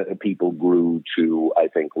then people grew to, I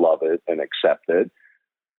think, love it and accept it.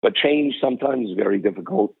 But change sometimes is very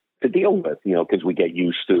difficult to deal with, because we get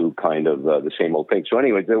used to kind of the same old thing. So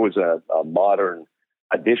anyway, there was a modern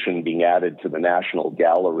addition being added to the National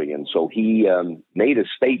Gallery. And so he made a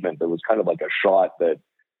statement that was kind of like a shot that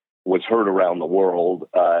was heard around the world.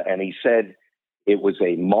 And he said it was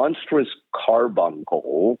a monstrous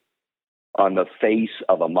carbuncle on the face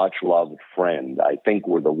of a much-loved friend, I think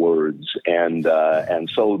were the words. And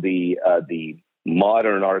so the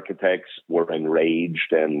modern architects were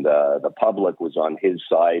enraged, and the public was on his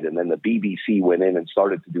side. And then the BBC went in and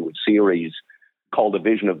started to do a series called A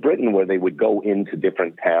Vision of Britain, where they would go into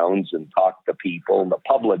different towns and talk to people. And the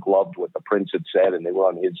public loved what the prince had said, and they were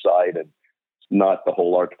on his side. And not the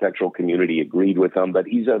whole architectural community agreed with him, but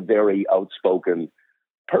he's a very outspoken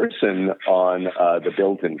person on the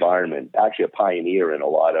built environment, actually a pioneer in a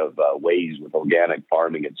lot of ways with organic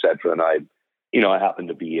farming, et cetera. And I happen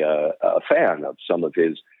to be a fan of some of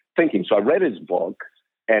his thinking. So I read his book,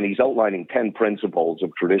 and he's outlining 10 principles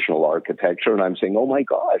of traditional architecture. And I'm saying, oh my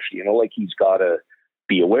gosh, he's got to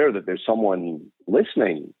be aware that there's someone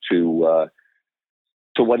listening to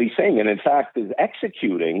what he's saying. And in fact, is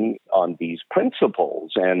executing on these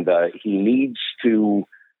principles. And he needs to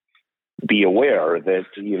be aware that,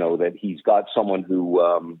 that he's got someone who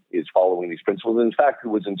is following these principles. And in fact,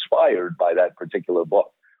 who was inspired by that particular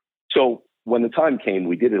book. So when the time came,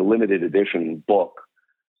 we did a limited edition book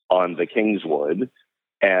on the Kingswood.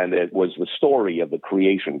 And it was the story of the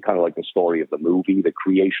creation, kind of like the story of the movie, the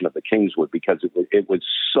creation of the Kingswood, because it was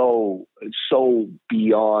so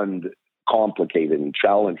beyond complicated and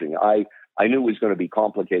challenging. I knew it was going to be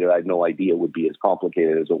complicated. I had no idea it would be as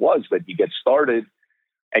complicated as it was, but you get started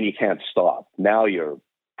and you can't stop. Now you're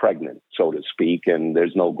pregnant, so to speak, and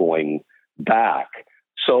there's no going back.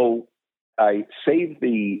 So I saved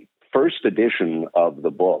the first edition of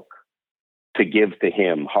the book to give to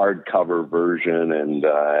him, hardcover version, and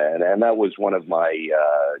that was one of my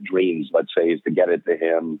dreams, let's say, is to get it to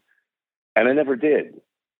him, and I never did.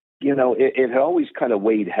 It had always kind of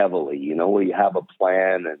weighed heavily, where you have a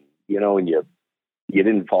plan and you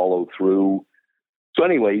didn't follow through. So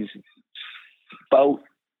anyways, about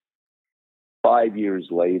 5 years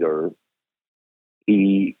later,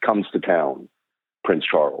 he comes to town, Prince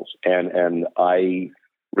Charles, and I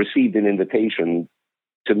received an invitation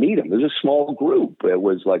to meet him. There's a small group. It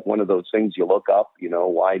was like one of those things you look up,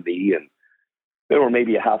 why me? And there were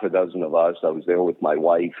maybe a half a dozen of us. I was there with my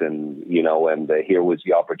wife, and here was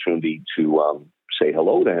the opportunity to say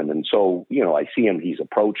hello to him. And so, I see him. He's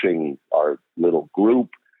approaching our little group,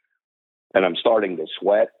 and I'm starting to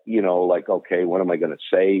sweat. Like, okay, what am I going to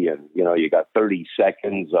say? And you got 30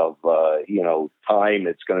 seconds of time.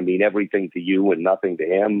 It's going to mean everything to you and nothing to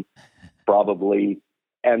him, probably.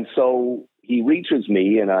 And so he reaches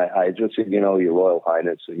me, and I just said, Your Royal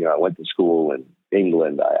Highness, I went to school in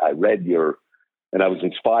England. I read and I was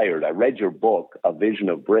inspired. I read your book, A Vision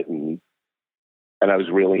of Britain, and I was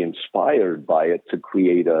really inspired by it to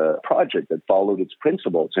create a project that followed its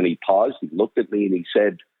principles. And he paused, he looked at me, and he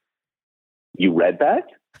said, you read that?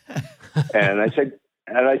 And I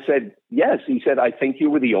said, yes. He said, I think you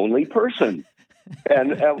were the only person.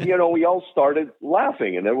 And, we all started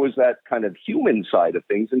laughing, and there was that kind of human side of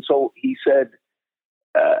things. And so he said,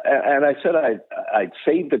 and I said, I'd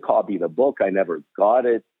saved a copy of the book. I never got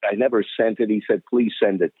it. I never sent it. He said, please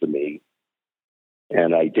send it to me.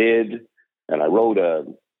 And I did. And I wrote a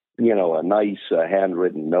nice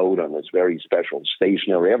handwritten note on this very special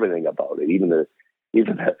stationery, everything about it.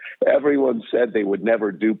 Even everyone said they would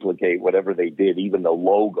never duplicate whatever they did, even the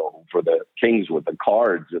logo for the Kingswood, the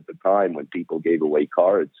cards at the time when people gave away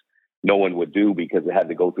cards. No one would do because it had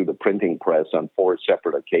to go through the printing press on 4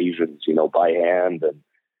 separate occasions, by hand, and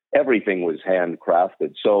everything was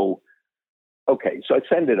handcrafted. So, okay, so I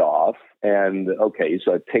send it off, and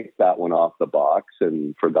so I ticked that one off the box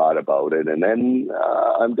and forgot about it. And then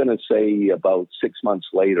I'm going to say about 6 months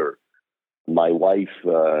later, my wife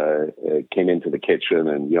came into the kitchen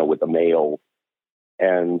and, with the mail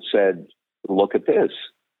and said, look at this.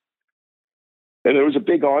 And there was a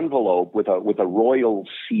big envelope with a royal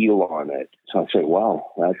seal on it. So I said,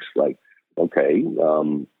 wow, that's like, okay,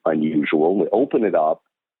 unusual. We open it up,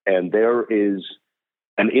 and there is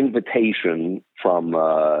an invitation from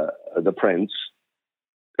the prince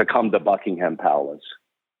to come to Buckingham Palace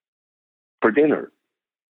for dinner.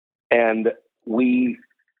 And we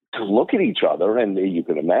look at each other, and you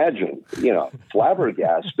can imagine,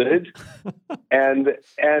 flabbergasted.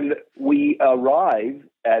 and we arrive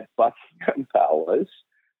at Buckingham Palace,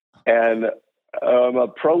 and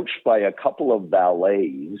approached by a couple of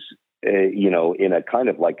valets, in a kind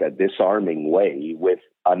of like a disarming way, with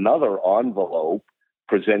another envelope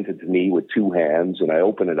presented to me with 2 hands. And I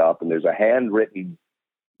open it up, and there's a handwritten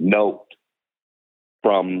note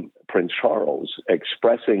from Prince Charles,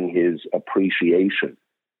 expressing his appreciation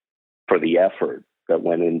for the effort that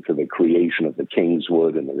went into the creation of the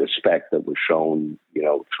Kingswood and the respect that was shown,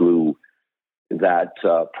 through that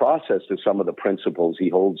process to some of the principles he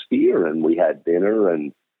holds dear. And we had dinner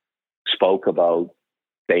and spoke about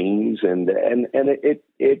things, and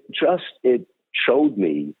it showed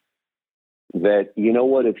me that, you know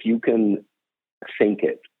what, if you can think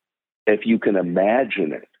it, if you can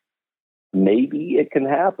imagine it, maybe it can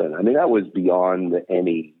happen. I mean, that was beyond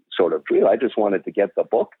any sort of dream. I just wanted to get the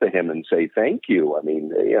book to him and say thank you. I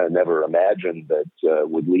mean, I never imagined that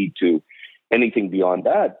would lead to anything beyond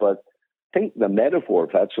that. But I think the metaphor,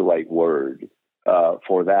 if that's the right word,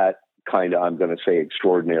 for that kind of, I'm going to say,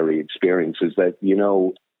 extraordinary experience is that,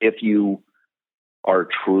 if you are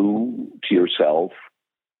true to yourself,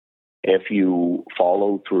 if you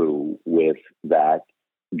follow through with that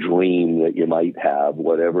dream that you might have,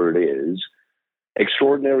 whatever it is,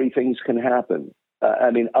 extraordinary things can happen. I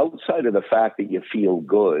mean, outside of the fact that you feel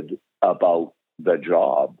good about the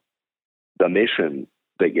job, the mission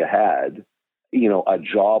that you had, a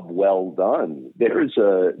job well done. There's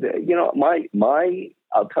I'll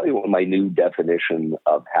tell you what my new definition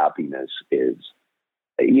of happiness is.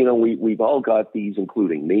 We've all got these,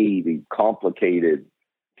 including me, these complicated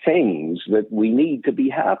things that we need to be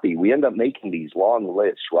happy. We end up making these long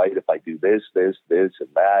lists, right? If I do this, this, this, and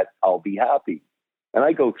that, I'll be happy. And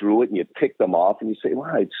I go through it and you tick them off and you say, well,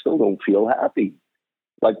 I still don't feel happy.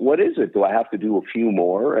 Like, what is it? Do I have to do a few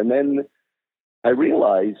more? And then I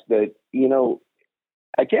realized that,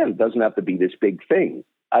 again, it doesn't have to be this big thing.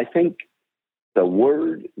 I think the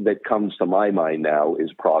word that comes to my mind now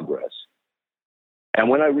is progress. And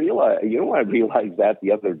when I realized that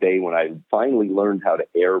the other day when I finally learned how to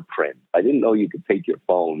air print. I didn't know you could take your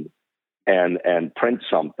phone and print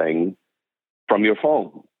something from your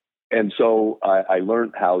phone. And so I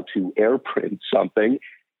learned how to air print something,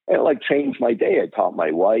 and it changed my day. I taught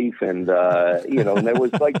my wife, and and there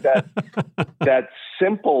was that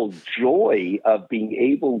simple joy of being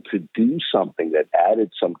able to do something that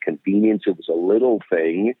added some convenience. It was a little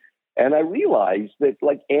thing. And I realized that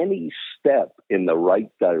any step in the right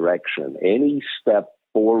direction, any step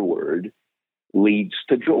forward leads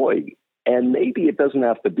to joy. And maybe it doesn't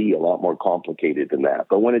have to be a lot more complicated than that.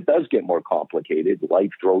 But when it does get more complicated,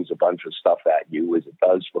 life throws a bunch of stuff at you, as it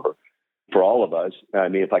does for all of us. I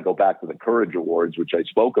mean, if I go back to the Courage Awards, which I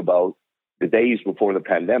spoke about the days before the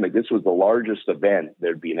pandemic, this was the largest event.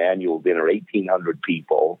 There'd be an annual dinner, 1,800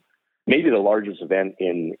 people. Maybe the largest event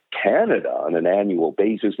in Canada on an annual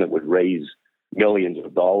basis that would raise millions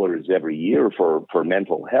of dollars every year for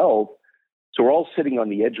mental health. So we're all sitting on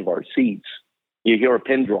the edge of our seats. You hear a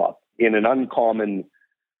pin drop in an uncommon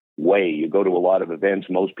way. You go to a lot of events,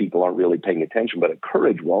 most people aren't really paying attention, but at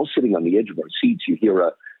Courage, we're all sitting on the edge of our seats. You hear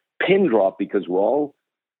a pin drop because we're all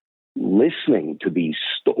listening to these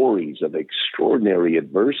stories of extraordinary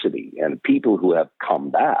adversity and people who have come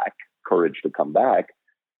back, courage to come back.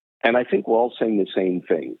 And I think we're all saying the same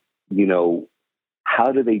thing.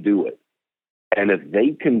 How do they do it? And if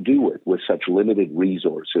they can do it with such limited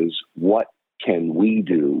resources, what can we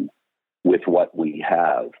do with what we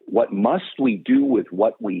have? What must we do with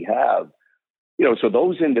what we have? So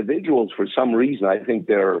those individuals, for some reason, I think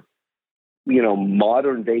they're,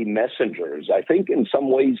 modern day messengers. I think in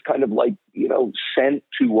some ways kind of sent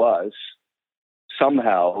to us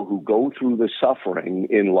somehow, who go through the suffering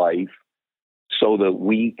in life so that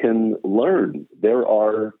we can learn. There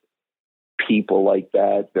are people like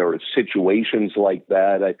that. There are situations like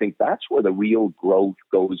that. I think that's where the real growth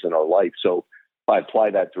goes in our life. So if I apply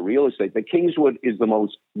that to real estate, the Kingswood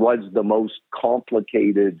was the most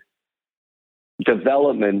complicated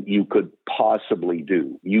development you could possibly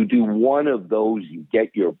do. You do one of those, you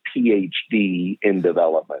get your PhD in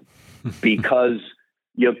development because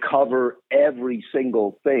you cover every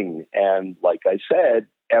single thing. And like I said,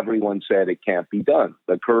 everyone said it can't be done.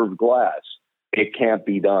 The curved glass, it can't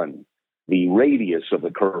be done. The radius of the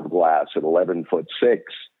curved glass at 11'6",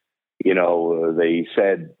 they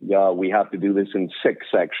said, we have to do this in 6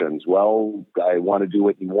 sections. Well, I want to do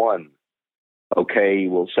it in 1. Okay,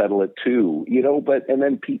 we'll settle at 2, and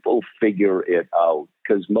then people figure it out,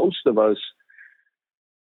 because most of us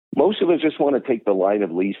just want to take the line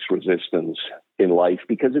of least resistance in life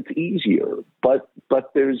because it's easier. But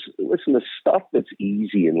the stuff that's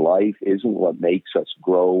easy in life isn't what makes us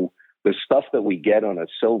grow. The stuff that we get on a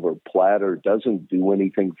silver platter doesn't do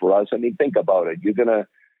anything for us. I mean, think about it. You're going to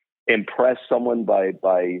impress someone by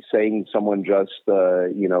saying someone just,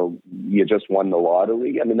 you just won the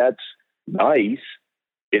lottery. I mean, that's nice.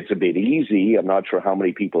 It's a bit easy. I'm not sure how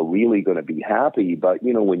many people are really going to be happy, but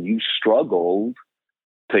when you struggled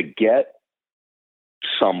to get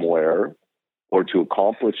somewhere or to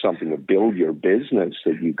accomplish something, to build your business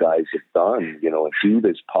that you guys have done, and do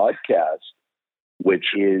this podcast, which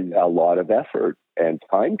is a lot of effort and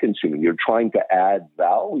time consuming. You're trying to add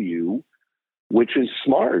value, which is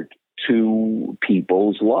smart, to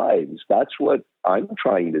people's lives. That's what I'm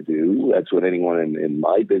trying to do. That's what anyone in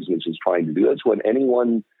my business is trying to do. That's what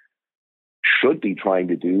anyone should be trying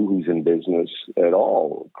to do who's in business at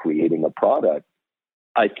all, creating a product.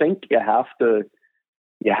 I think you have to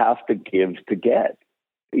give to get.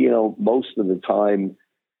 Most of the time,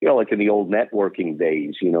 like in the old networking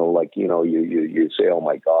days, you say, oh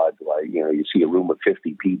my God, you see a room of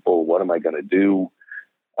 50 people, what am I going to do?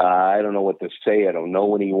 I don't know what to say. I don't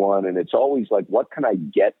know anyone. And it's always like, what can I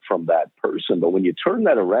get from that person? But when you turn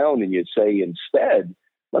that around and you say, instead,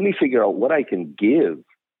 let me figure out what I can give.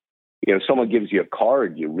 Someone gives you a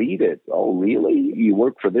card, you read it. Oh, really? You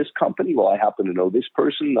work for this company? Well, I happen to know this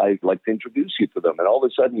person. I'd like to introduce you to them. And all of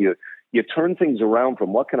a sudden you turn things around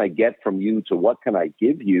from what can I get from you to what can I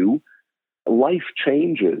give you. Life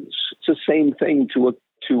changes. It's the same thing to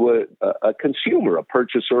a consumer, a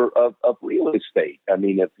purchaser of real estate. I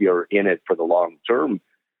mean, if you're in it for the long term,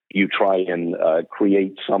 you try and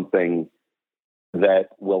create something that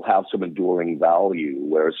will have some enduring value,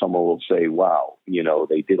 where someone will say, wow,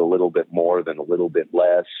 they did a little bit more than a little bit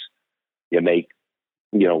less. You make,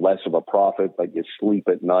 less of a profit, but you sleep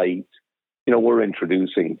at night. We're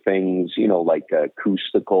introducing things, like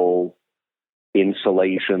acoustical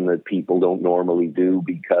insulation that people don't normally do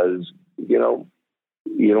because, you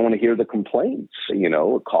don't want to hear the complaints.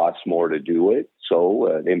 It costs more to do it, so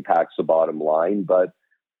it impacts the bottom line. But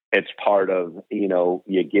it's part of,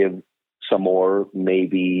 you give some more,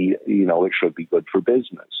 maybe, it should be good for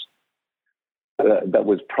business. That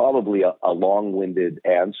was probably a long-winded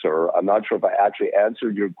answer. I'm not sure if I actually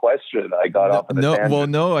answered your question. I got off on a tangent. Well,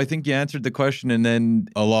 no, I think you answered the question and then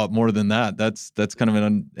a lot more than that. That's kind of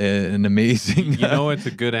an amazing... It's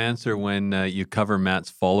a good answer when you cover Matt's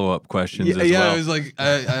follow-up questions as well. Yeah, I was like,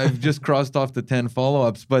 I've just crossed off the 10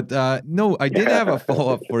 follow-ups. But no, I did have a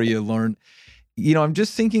follow-up for you, Lorne. I'm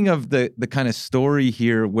just thinking of the kind of story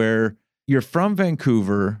here where you're from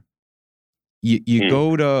Vancouver, you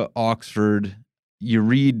go to Oxford, you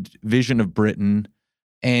read Vision of Britain,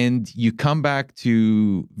 and you come back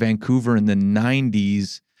to Vancouver in the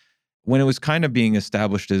 90s when it was kind of being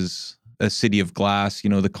established as a city of glass, the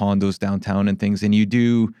condos downtown and things. And you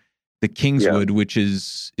do the Kingswood, which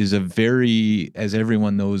is a very, as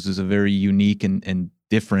everyone knows, is a very unique and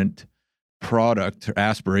different product or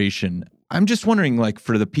aspiration. I'm just wondering, like,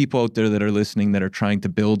 for the people out there that are listening that are trying to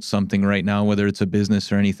build something right now, whether it's a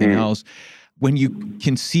business or anything else, when you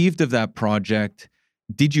conceived of that project,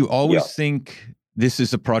 did you always think this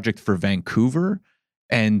is a project for Vancouver?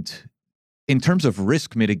 And in terms of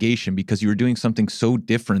risk mitigation, because you were doing something so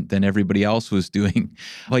different than everybody else was doing,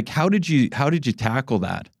 like, how did you tackle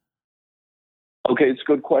that? Okay, it's a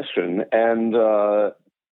good question. And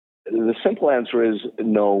the simple answer is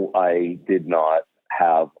no, I did not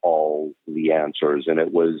have all the answers. And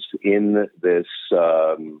it was in this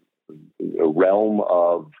realm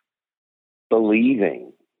of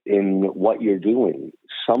believing in what you're doing.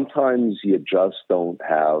 Sometimes you just don't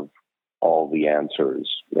have all the answers.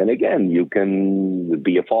 And again, you can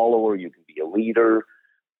be a follower, you can be a leader.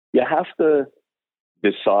 You have to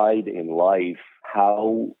decide in life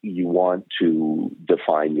how you want to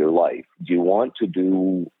define your life. Do you want to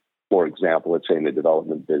do, for example, let's say in the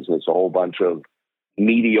development business, a whole bunch of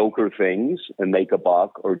mediocre things and make a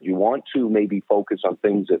buck? Or do you want to maybe focus on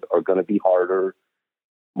things that are going to be harder,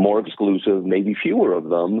 more exclusive, maybe fewer of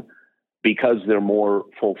them, because they're more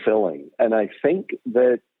fulfilling? And I think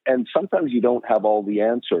that, and sometimes you don't have all the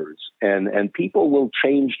answers, and people will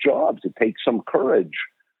change jobs. It takes some courage.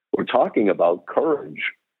 We're talking about courage,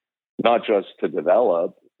 not just to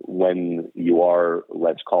develop when you are,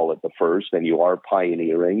 let's call it the first, and you are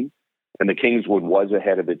pioneering. And the Kingswood was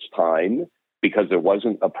ahead of its time because there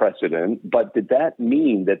wasn't a precedent. But did that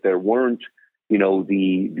mean that there weren't,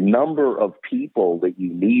 the number of people that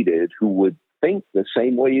you needed who would think the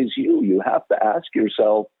same way as you? You have to ask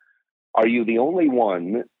yourself, are you the only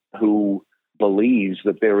one who believes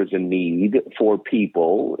that there is a need for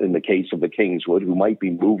people, in the case of the Kingswood, who might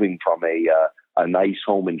be moving from a nice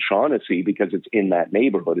home in Shaughnessy because it's in that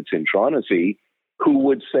neighborhood, it's in Shaughnessy, who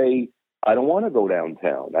would say, I don't want to go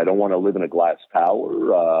downtown. I don't want to live in a glass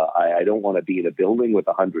tower. I don't want to be in a building with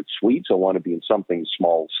 100 suites. I want to be in something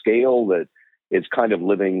small scale that is kind of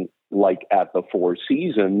living like at the Four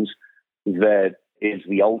Seasons, that is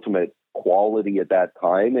the ultimate quality at that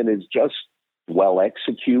time and is just well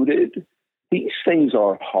executed these things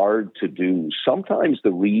are hard to do. Sometimes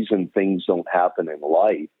the reason things don't happen in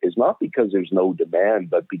life is not because there's no demand,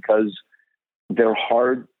 but because they're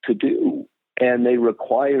hard to do. And they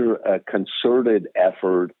require a concerted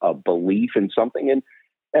effort, a belief in something.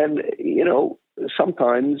 And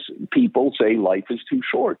sometimes people say life is too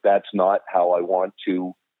short. That's not how I want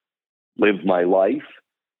to live my life.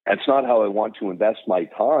 That's not how I want to invest my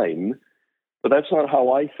time. But that's not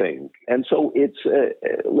how I think. And so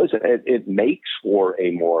it makes for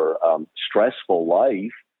a more stressful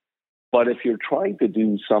life. But if you're trying to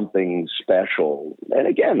do something special, and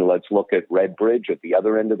again, let's look at Redbridge at the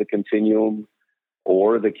other end of the continuum,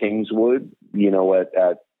 or the Kingswood,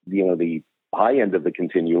 at the high end of the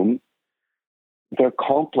continuum, they're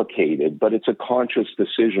complicated, but it's a conscious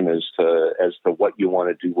decision as to what you want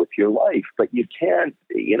to do with your life. But you can't,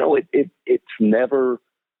 it's never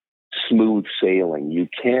smooth sailing. You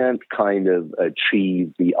can't kind of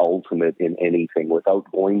achieve the ultimate in anything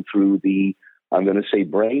without going through the, I'm going to say,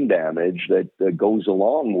 brain damage that goes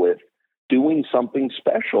along with doing something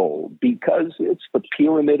special, because it's the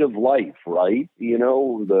pyramid of life, right?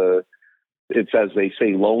 It's, as they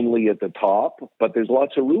say, lonely at the top, but there's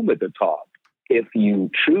lots of room at the top. If you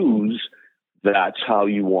choose, that's how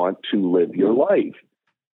you want to live your life.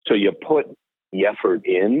 So you put the effort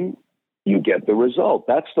in, you get the result.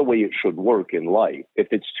 That's the way it should work in life. If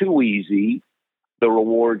it's too easy, the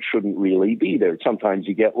reward shouldn't really be there. Sometimes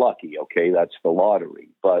you get lucky, okay? That's the lottery.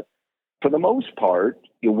 But for the most part,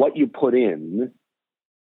 what you put in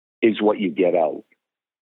is what you get out.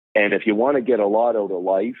 And if you want to get a lot out of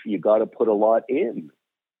life, you got to put a lot in.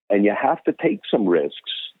 And you have to take some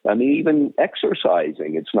risks. I mean, even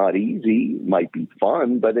exercising, it's not easy. It might be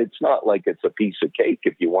fun, but it's not like it's a piece of cake.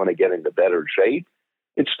 If you want to get into better shape,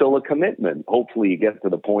 it's still a commitment. Hopefully you get to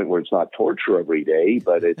the point where it's not torture every day,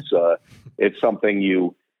 but it's something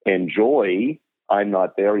you enjoy. I'm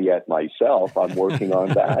not there yet myself. I'm working on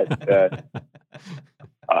that.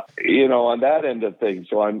 On that end of things.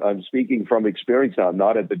 So I'm speaking from experience now. I'm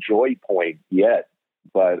not at the joy point yet,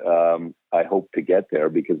 but I hope to get there,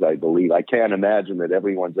 because I can't imagine that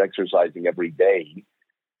everyone's exercising every day,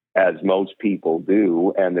 as most people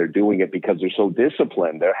do, and they're doing it because they're so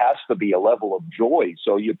disciplined. There has to be a level of joy.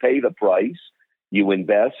 So you pay the price, you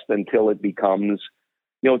invest until it becomes,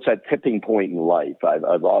 it's that tipping point in life.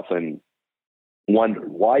 I've often wondered,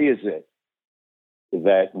 why is it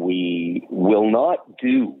that we will not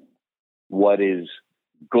do what is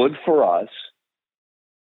good for us,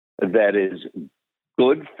 that is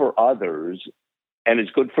good for others, and is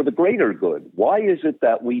good for the greater good? Why is it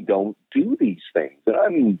that we don't do these things? And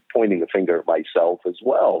I'm pointing a finger at myself as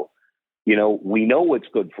well. We know what's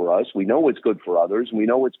good for us. We know what's good for others. We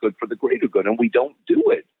know what's good for the greater good, and we don't do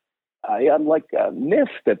it. I'm like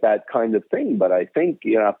miffed at that kind of thing. But I think,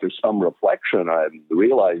 after some reflection, I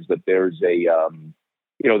realized that there's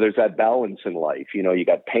there's that balance in life. You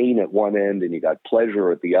got pain at one end and you got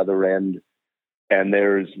pleasure at the other end. And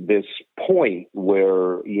there's this point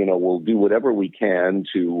where, we'll do whatever we can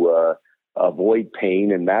to avoid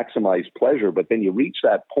pain and maximize pleasure. But then you reach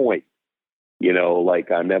that point,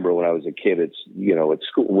 like I remember when I was a kid, it's, at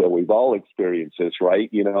school, where we've all experienced this, right?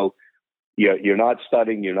 You're not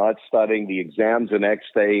studying, the exam's the next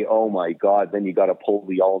day. Oh my God. Then you got to pull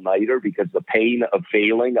the all-nighter because the pain of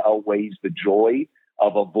failing outweighs the joy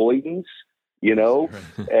of avoidance.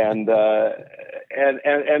 And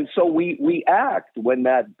so we act when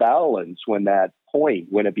that balance, when that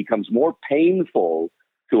point, when it becomes more painful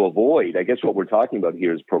to avoid. I guess what we're talking about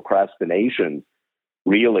here is procrastination.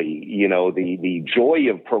 Really, the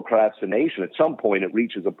joy of procrastination, at some point it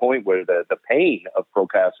reaches a point where the pain of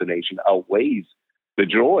procrastination outweighs the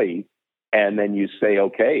joy. And then you say,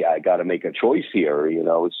 okay, I got to make a choice here,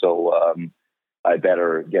 so I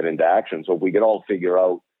better get into action. So if we could all figure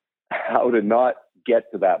out how to not get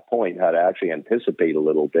to that point, how to actually anticipate a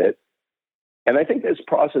little bit. And I think this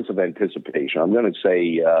process of anticipation, I'm going to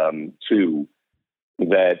say, too,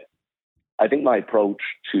 that I think my approach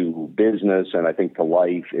to business and I think to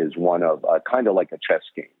life is one of kind of like a chess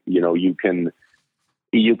game. You can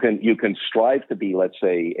strive to be, let's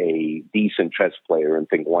say, a decent chess player and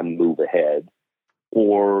think one move ahead,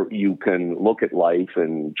 or you can look at life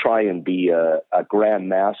and try and be a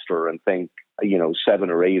grandmaster and think,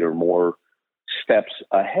 7 or 8 or more steps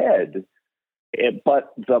ahead.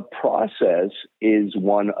 But the process is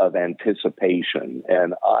one of anticipation.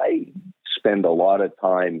 And I spend a lot of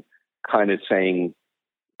time kind of saying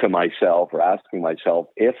to myself or asking myself,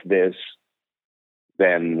 if this,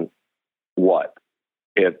 then what?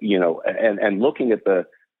 If, and looking at the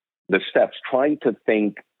steps, trying to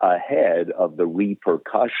think ahead of the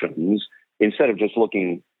repercussions instead of just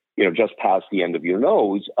looking just past the end of your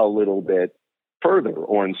nose a little bit further,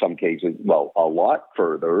 or in some cases, well, a lot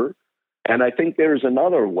further. And I think there's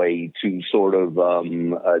another way to sort of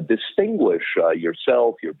distinguish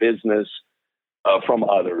yourself, your business, from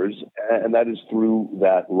others, and that is through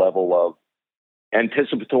that level of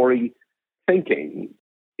anticipatory thinking.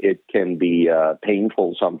 It can be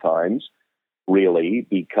painful sometimes, really,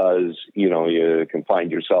 because, you can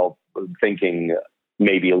find yourself thinking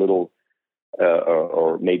maybe a little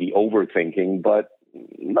or maybe overthinking, but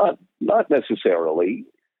not necessarily.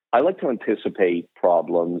 I like to anticipate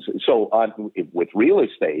problems. So with real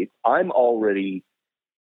estate, I'm already,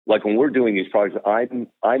 like when we're doing these projects,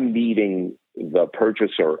 I'm meeting the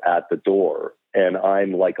purchaser at the door, and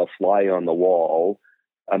I'm like a fly on the wall,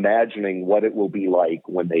 imagining what it will be like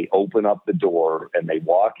when they open up the door and they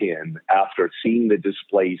walk in after seeing the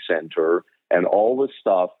display center and all the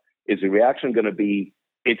stuff. Is the reaction going to be,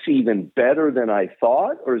 it's even better than I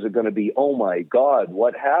thought? Or is it going to be, oh my God,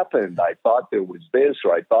 what happened? I thought there was this,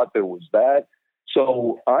 or I thought there was that.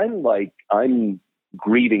 So I'm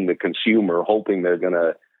greeting the consumer, hoping they're going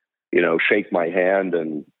to, shake my hand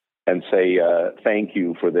and say, thank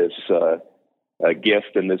you for this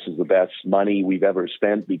gift. And this is the best money we've ever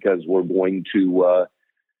spent because we're going to,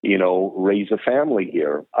 raise a family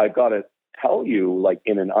here. I've got to tell you, like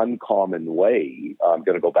in an uncommon way, I'm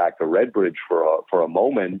going to go back to Redbridge for a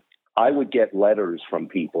moment. I would get letters from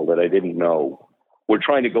people that I didn't know. We're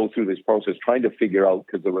trying to go through this process, trying to figure out,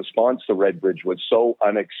 because the response to Redbridge was so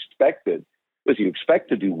unexpected. Because you expect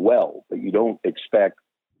to do well, but you don't expect,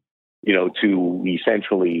 to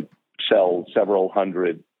essentially sell several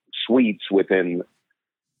hundred suites within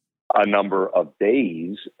a number of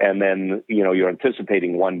days. And then, you're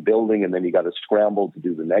anticipating one building, and then you got to scramble to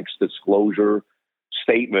do the next disclosure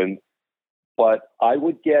statement. But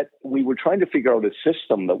we were trying to figure out a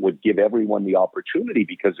system that would give everyone the opportunity,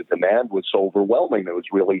 because the demand was so overwhelming. It was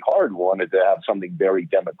really hard. We wanted to have something very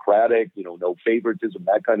democratic, no favoritism,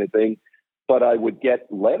 that kind of thing. But I would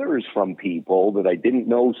get letters from people that I didn't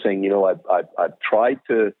know saying, I've tried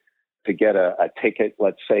to get a ticket,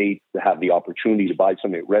 let's say, to have the opportunity to buy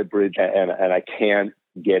something at Redbridge, and I can't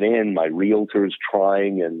get in. My realtor's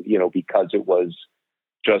trying, and, because it was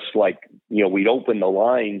just like, we'd open the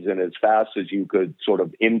lines, and as fast as you could sort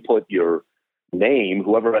of input your name,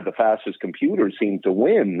 whoever had the fastest computer seemed to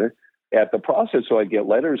win at the process. So I'd get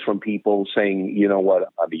letters from people saying, you know what,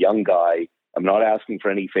 I'm a young guy. I'm not asking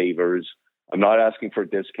for any favors. I'm not asking for a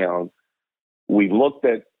discount. We've looked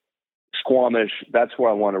at Squamish. That's where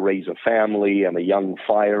I want to raise a family. I'm a young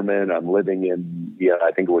fireman. I'm living in,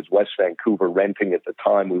 I think it was West Vancouver, renting at the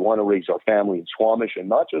time. We want to raise our family in Squamish, and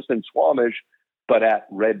not just in Squamish, but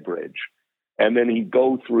at Redbridge. And then he'd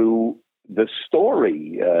go through the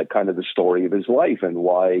story, kind of the story of his life, and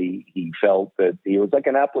why he felt that he was like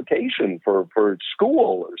an application for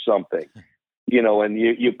school or something, and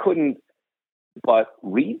you couldn't but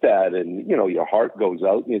read that, and, your heart goes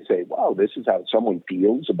out, and you say, wow, this is how someone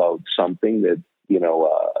feels about something that,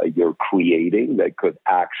 you're creating that could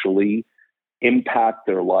actually impact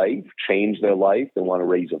their life, change their life. They want to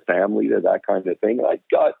raise a family, that kind of thing. I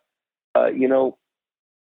got,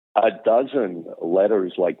 a dozen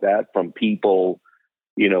letters like that from people,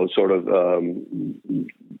 sort of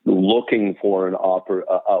looking for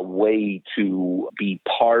a way to be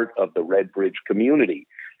part of the Redbridge community.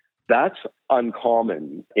 That's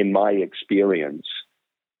uncommon in my experience,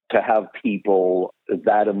 to have people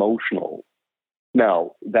that emotional.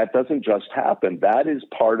 Now, that doesn't just happen. That is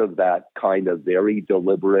part of that kind of very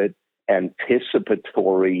deliberate,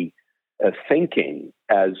 anticipatory thinking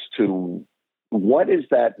as to what is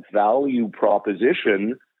that value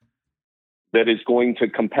proposition that is going to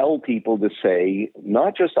compel people to say,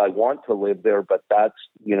 not just I want to live there, but that's,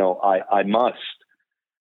 I must.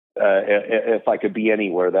 If I could be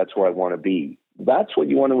anywhere, that's where I want to be. That's what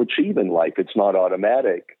you want to achieve in life. It's not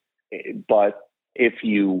automatic. But if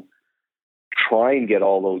you try and get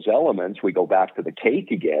all those elements, we go back to the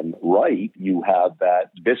cake again, right? You have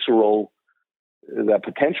that visceral, that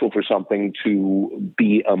potential for something to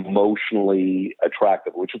be emotionally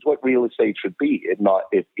attractive, which is what real estate should be.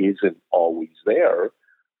 It isn't always there,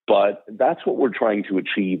 but that's what we're trying to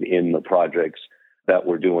achieve in the projects that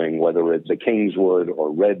we're doing, whether it's a Kingswood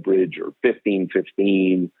or Redbridge or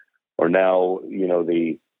 1515, or now,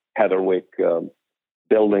 the Heatherwick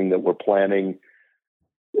building that we're planning.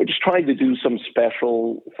 We're just trying to do some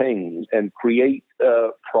special things and create a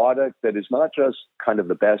product that is not just kind of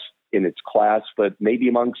the best in its class, but maybe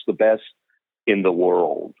amongst the best in the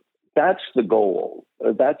world. that's the goal.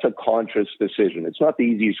 That's a conscious decision. It's not the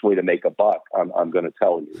easiest way to make a buck, I'm going to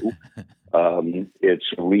tell you. It's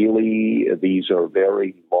really, these are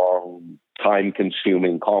very long,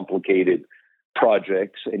 time-consuming, complicated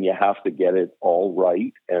projects, and you have to get it all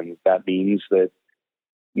right. And that means that,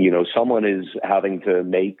 someone is having to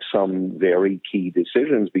make some very key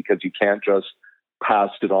decisions, because you can't just pass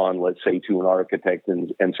it on, let's say, to an architect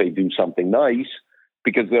and say, do something nice,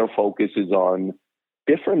 because their focus is on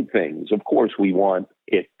different things. Of course, we want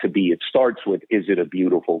it to be, it starts with, is it a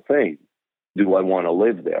beautiful thing? Do I want to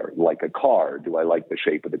live there? Like a car, do I like the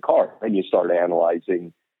shape of the car? And you start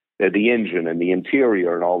analyzing the engine and the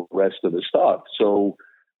interior and all the rest of the stuff. So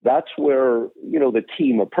that's where, the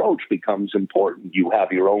team approach becomes important. You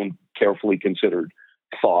have your own carefully considered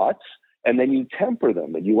thoughts, and then you temper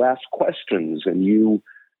them and you ask questions, and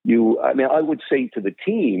I would say to the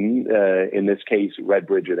team, in this case,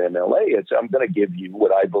 Redbridge at MLA, I'm going to give you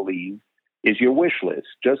what I believe is your wish list.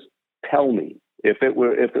 Just tell me, if it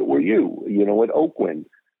were you, at Oakwind,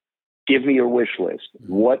 give me your wish list.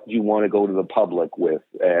 What do you want to go to the public with?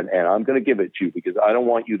 And I'm going to give it to you, because I don't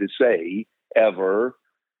want you to say ever,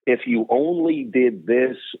 if you only did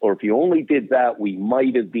this or if you only did that, we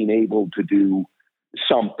might have been able to do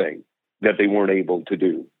something that they weren't able to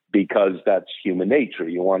do, because that's human nature.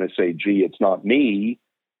 You want to say, gee, it's not me,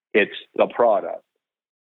 it's the product.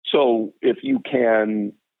 So if you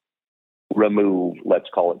can remove, let's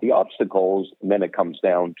call it the obstacles, and then it comes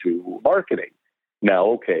down to marketing.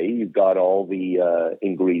 Now, okay, you've got all the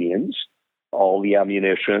ingredients, all the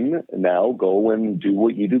ammunition. Now go and do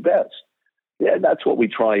what you do best. Yeah, that's what we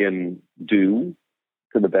try and do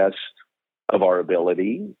to the best of our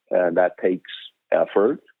ability, and that takes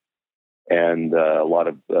effort and a lot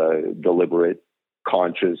of deliberate,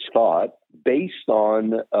 conscious thought based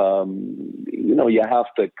on, you have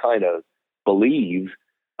to kind of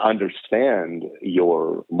understand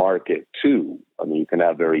your market too. I mean, you can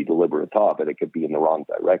have very deliberate thought, but it could be in the wrong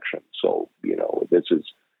direction. So, this is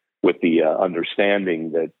with the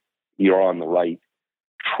understanding that you're on the right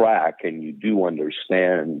track and you do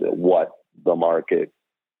understand what the market,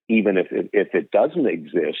 even if it doesn't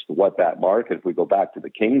exist, what that market, if we go back to the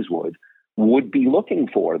Kingswood, would be looking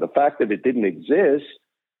for. The fact that it didn't exist,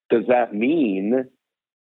 does that mean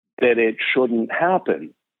that it shouldn't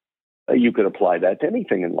happen? You could apply that to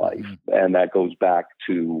anything in life. And that goes back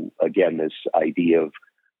to, again, this idea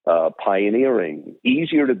of pioneering.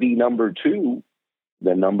 Easier to be number two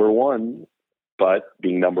than number one, but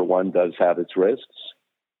being number one does have its risks.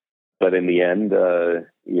 But in the end,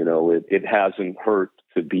 it hasn't hurt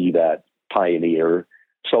to be that pioneer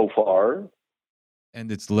so far.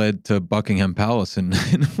 And it's led to Buckingham Palace in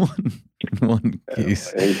one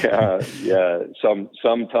case. Yeah.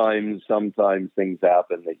 Sometimes things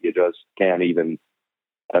happen that you just can't even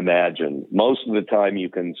imagine. Most of the time, you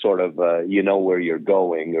can sort of where you're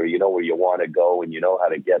going, or where you want to go, and you know how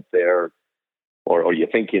to get there, or you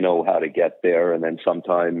think you know how to get there, and then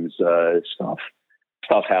sometimes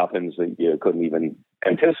stuff happens that you couldn't even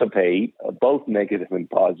anticipate, both negative and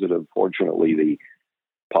positive. Fortunately, the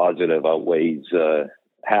positive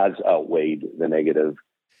has outweighed the negative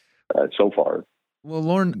so far. Well,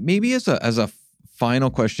 Lorne, maybe as a final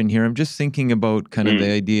question here, I'm just thinking about kind of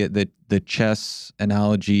the idea that the chess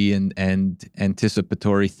analogy and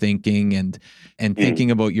anticipatory thinking and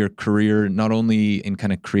thinking about your career, not only in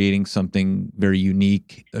kind of creating something very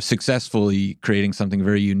unique, successfully creating something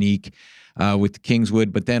very unique with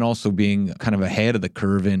Kingswood, but then also being kind of ahead of the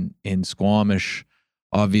curve in Squamish.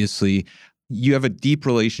 Obviously, you have a deep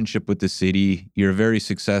relationship with the city. You're a very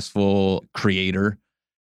successful creator.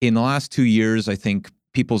 In the last 2 years, I think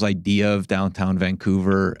people's idea of downtown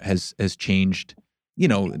Vancouver has changed,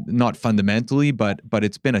 not fundamentally, but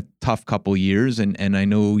it's been a tough couple years. And I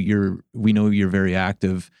know we know you're very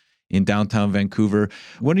active in downtown Vancouver.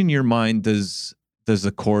 What in your mind does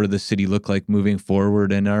the core of the city look like moving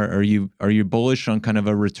forward? And are you bullish on kind of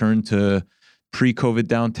a return to pre-COVID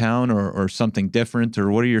downtown or something different? Or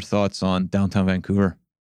what are your thoughts on downtown Vancouver?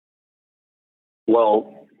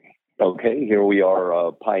 Well, okay, here we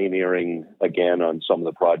are pioneering again on some of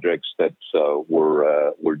the projects that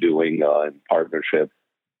we're doing in partnership,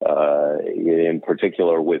 in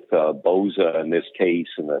particular with BOZA in this case,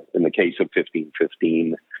 in the case of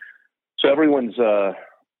 1515. So everyone's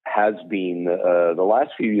has been, the last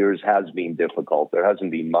few years has been difficult. There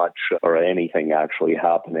hasn't been much or anything actually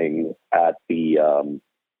happening at the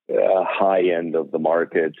high end of the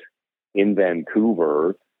market in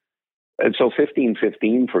Vancouver. And so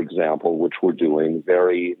 1515, for example, which we're doing,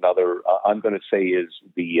 I'm going to say is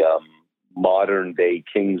the modern day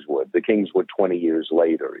Kingswood, the Kingswood 20 years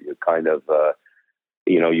later. You're kind of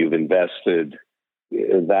you've invested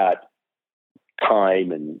that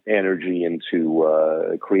time and energy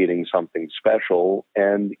into creating something special,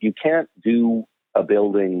 and you can't do a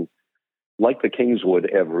building like the Kingswood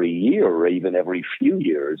every year or even every few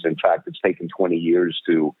years. In fact, it's taken 20 years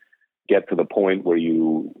to get to the point where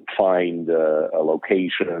you find a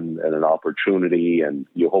location and an opportunity, and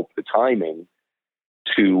you hope the timing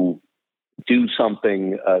to do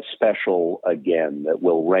something special again that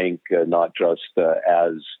will rank not just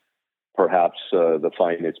as perhaps the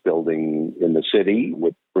finest building in the city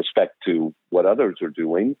with respect to what others are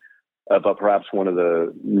doing, but perhaps one of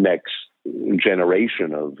the next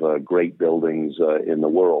generation of great buildings in the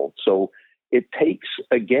world. So it takes,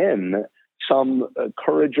 again, some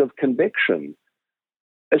courage of conviction.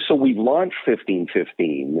 So we've launched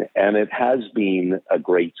 1515, and it has been a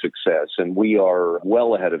great success, and we are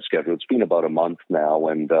well ahead of schedule. It's been about a month now,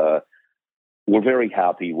 and we're very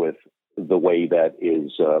happy with the way that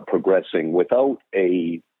is progressing without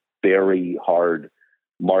a very hard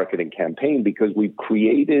marketing campaign, because we've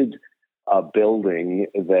created a building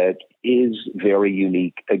that is very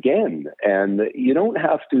unique again. And you don't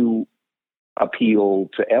have to appeal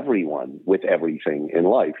to everyone with everything in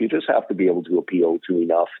life. You just have to be able to appeal to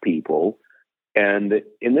enough people. And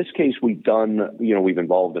in this case, we've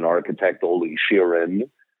involved an architect, Oli Sheeran,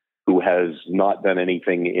 who has not done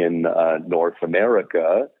anything in North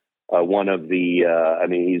America. One of the,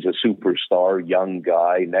 he's a superstar, young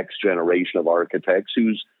guy, next generation of architects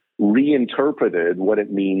who's reinterpreted what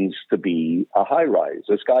it means to be a high-rise,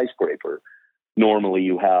 a skyscraper. Normally,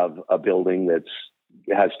 you have a building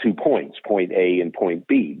has 2 points, point A and point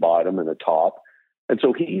B, bottom and the top. And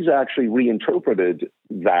so he's actually reinterpreted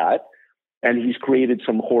that, and he's created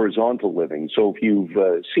some horizontal living. So if you've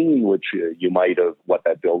seen, which you might have, what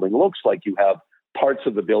that building looks like, you have parts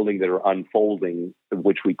of the building that are unfolding,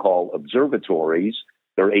 which we call observatories.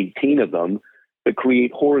 There are 18 of them that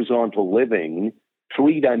create horizontal living,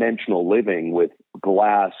 three-dimensional living with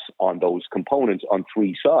glass on those components on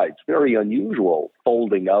three sides. Very unusual,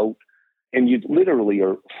 folding out, and you literally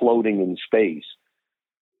are floating in space.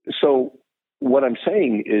 So what I'm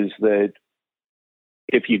saying is that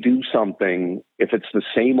if you do something, if it's the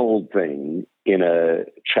same old thing in a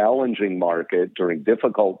challenging market during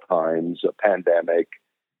difficult times, a pandemic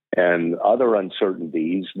and other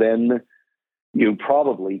uncertainties, then you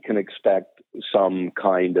probably can expect some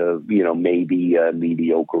kind of, maybe a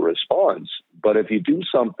mediocre response. But if you do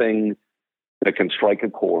something that can strike a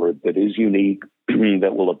chord, that is unique,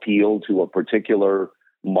 that will appeal to a particular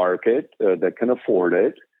market that can afford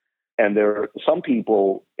it, and there are some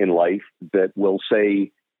people in life that will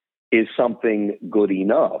say, is something good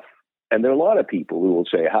enough? And there are a lot of people who will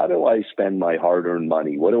say, how do I spend my hard-earned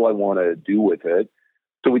money? What do I want to do with it?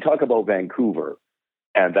 So we talk about Vancouver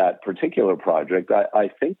and that particular project. I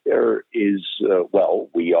think there is,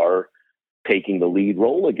 we are taking the lead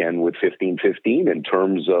role again with 1515 in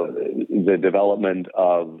terms of the development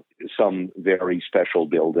of some very special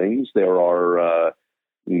buildings. There are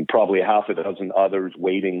probably half a dozen others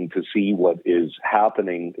waiting to see what is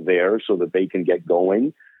happening there so that they can get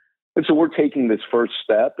going. And so we're taking this first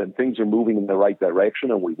step, and things are moving in the right direction,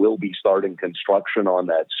 and we will be starting construction on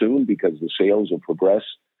that soon because the sales have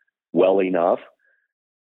progressed well enough.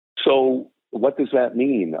 So what does that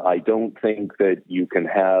mean? I don't think that you can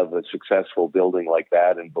have a successful building like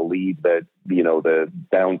that and believe that, the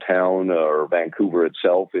downtown or Vancouver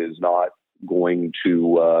itself is not going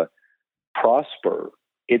to prosper.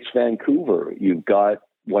 It's Vancouver. You've got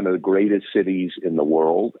one of the greatest cities in the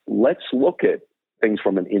world. Let's look at things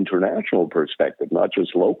from an international perspective, not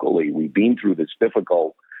just locally. We've been through this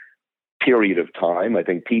difficult period of time. I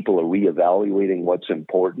think people are reevaluating what's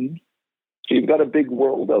important. So you've got a big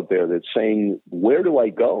world out there that's saying, where do I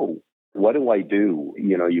go? What do I do?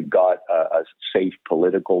 You've got a safe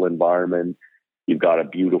political environment. You've got a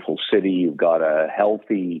beautiful city. You've got a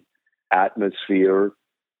healthy atmosphere.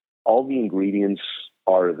 All the ingredients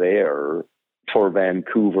are there for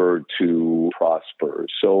Vancouver to prosper.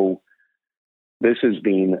 So this has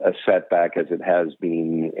been a setback as it has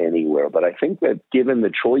been anywhere. But I think that given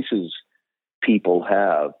the choices people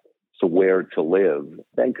have to where to live,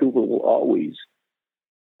 Vancouver will always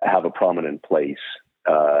have a prominent place,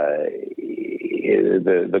 the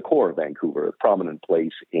core of Vancouver, a prominent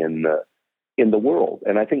place in the world.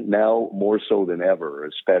 And I think now more so than ever,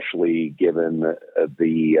 especially given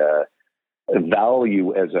the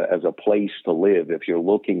value as a place to live, if you're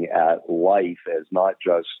looking at life as not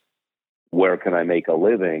just where can I make a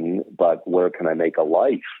living, but where can I make a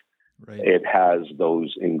life? Right. It has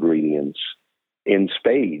those ingredients in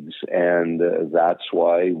spades. And that's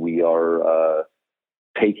why we are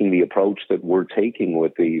taking the approach that we're taking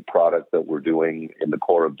with the product that we're doing in the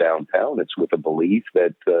core of downtown. It's with a belief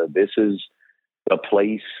that this is a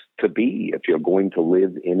place to be. If you're going to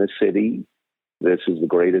live in a city, this is the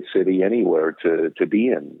greatest city anywhere to be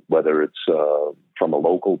in, whether it's from a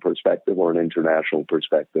local perspective or an international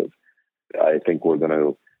perspective. I think we're going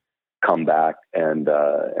to come back and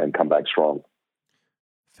come back strong.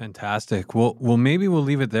 Fantastic. Well, maybe we'll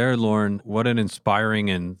leave it there, Lorne. What an inspiring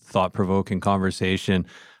and thought-provoking conversation.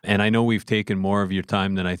 And I know we've taken more of your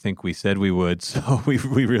time than I think we said we would, so we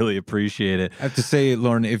really appreciate it. I have to say,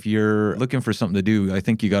 Lorne, if you're looking for something to do, I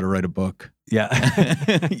think you got to write a book. Yeah.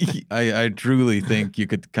 I truly think you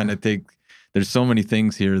could kind of take... There's so many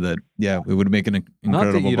things here that, it would make an incredible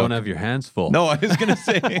Not that you book. don't have your hands full. No, I was going to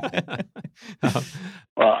say.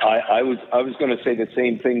 Well, I was going to say the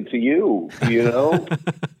same thing to you. You know,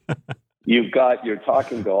 you're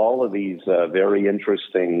talking to all of these very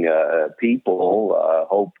interesting people.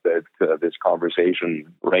 Hope that this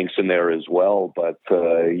conversation ranks in there as well. But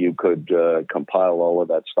you could compile all of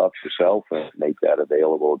that stuff yourself and make that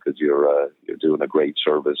available, because you're doing a great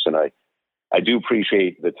service. And I do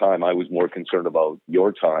appreciate the time. I was more concerned about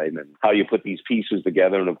your time and how you put these pieces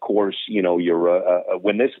together. And of course, you know,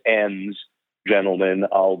 when this ends, gentlemen,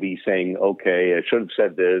 I'll be saying, okay, I should have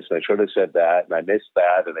said this, I should have said that, and I missed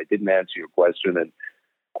that, and I didn't answer your question. And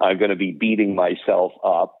I'm going to be beating myself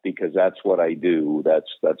up, because that's what I do.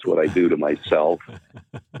 That's what I do to myself,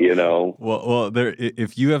 you know. Well,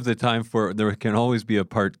 if you have the time for it, there can always be a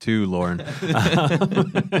part 2, Lorne,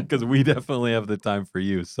 because we definitely have the time for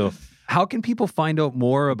you. So how can people find out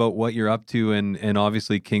more about what you're up to and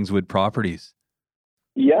obviously Kingswood Properties?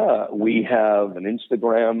 Yeah, we have an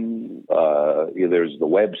Instagram. There's the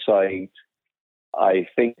website. I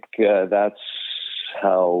think that's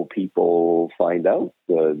how people find out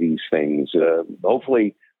these things.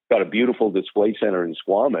 Hopefully, got a beautiful display center in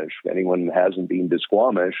Squamish. If anyone hasn't been to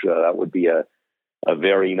Squamish, that would be a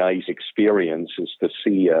very nice experience, is to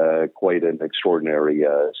see quite an extraordinary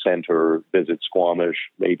center. Visit Squamish,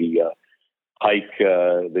 maybe hike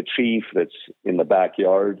the Chief that's in the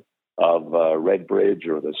backyard of Red Bridge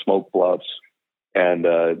or the Smoke Bluffs, and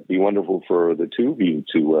it'd be wonderful for the two of you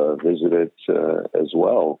to visit it as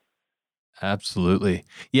well. Absolutely.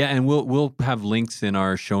 Yeah, and we'll have links in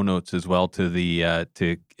our show notes as well to the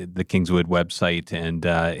Kingswood website and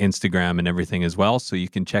Instagram and everything as well, so you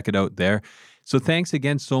can check it out there. So thanks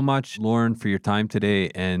again so much, Lorne, for your time today,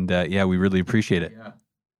 and we really appreciate it. Yeah.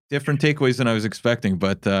 Different takeaways than I was expecting,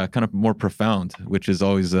 but kind of more profound, which is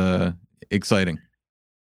always exciting.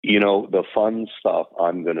 You know, the fun stuff,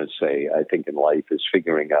 I'm going to say, I think in life, is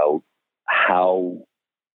figuring out how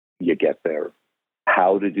you get there,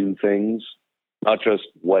 how to do things, not just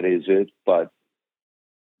what is it, but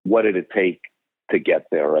what did it take to get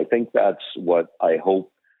there. I think that's what I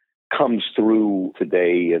hope comes through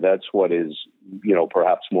today. That's what is, you know,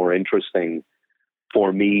 perhaps more interesting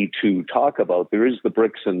for me to talk about. There is the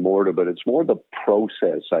bricks and mortar, but it's more the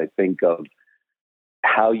process, I think, of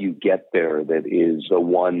how you get there that is the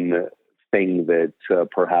one thing that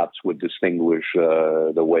perhaps would distinguish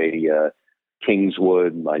the way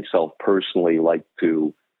Kingswood, myself personally, like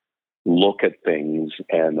to look at things,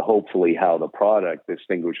 and hopefully how the product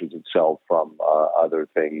distinguishes itself from other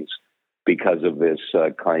things because of this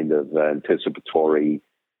kind of anticipatory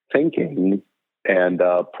thinking and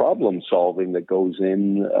problem solving that goes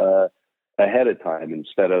in ahead of time,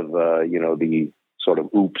 instead of the sort of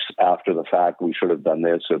oops after the fact, we should have done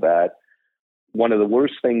this or that. One of the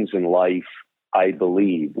worst things in life, I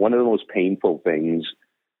believe, one of the most painful things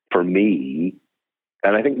for me,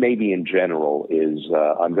 and I think maybe in general, is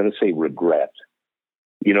I'm going to say regret.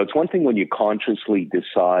 You know, it's one thing when you consciously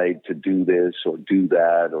decide to do this or do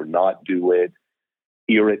that or not do it.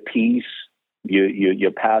 You're at peace.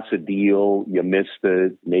 You pass a deal. You missed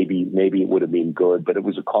it. Maybe it would have been good, but it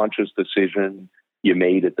was a conscious decision you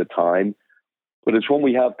made at the time. But it's when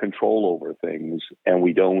we have control over things and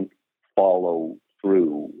we don't follow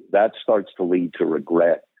through, that starts to lead to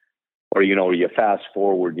regret. Or, you know, you fast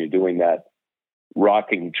forward and you're doing that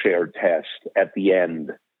rocking chair test at the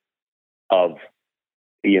end of,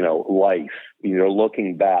 you know, life. You're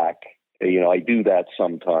looking back. You know, I do that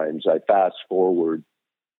sometimes. I fast forward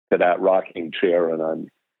to that rocking chair and I'm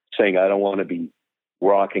saying, I don't want to be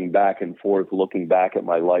rocking back and forth, looking back at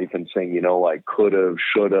my life and saying, you know, I could have,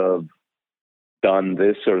 should have done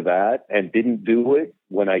this or that and didn't do it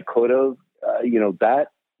when I could have. That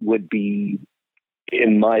would be,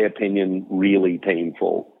 in my opinion, really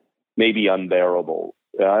painful, maybe unbearable.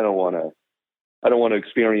 I don't want to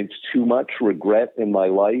experience too much regret in my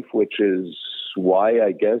life, which is why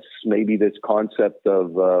I guess maybe this concept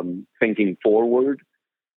of thinking forward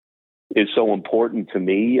is so important to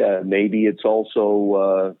me. Maybe it's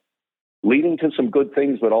also leading to some good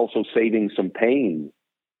things, but also saving some pain,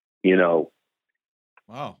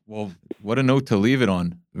 Wow. Well, what a note to leave it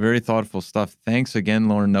on. Very thoughtful stuff. Thanks again,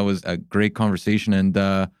 Lorne. That was a great conversation, and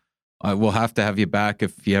we'll have to have you back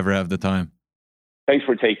if you ever have the time. Thanks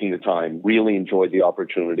for taking the time. Really enjoyed the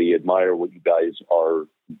opportunity. Admire what you guys are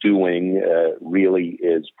doing. Really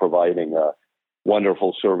is providing a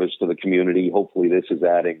wonderful service to the community. Hopefully this is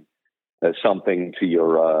adding something to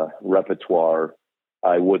your repertoire.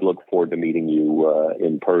 I would look forward to meeting you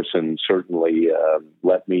in person. Certainly,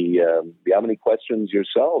 let me, if you have any questions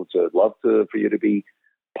yourselves, I'd love for you to be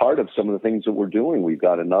part of some of the things that we're doing. We've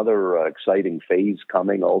got another exciting phase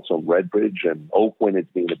coming also in Redbridge and Oakland.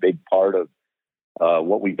 It's been a big part of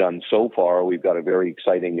what we've done so far. We've got a very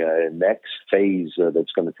exciting next phase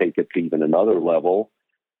that's going to take it to even another level.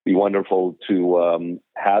 Be wonderful to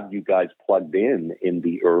have you guys plugged in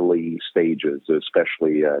the early stages,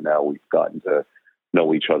 especially now we've gotten to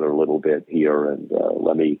know each other a little bit here. And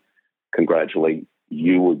let me congratulate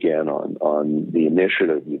you again on the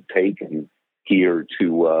initiative you've taken here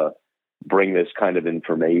to bring this kind of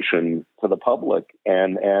information to the public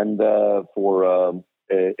and for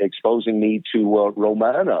exposing me to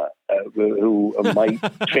Romana, who might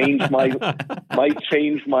change my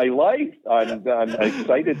life. I'm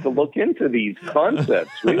excited to look into these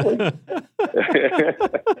concepts. Really,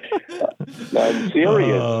 I'm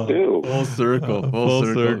serious too. Full circle.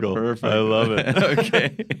 Perfect. I love it.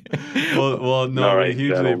 Okay. Well, no, right, we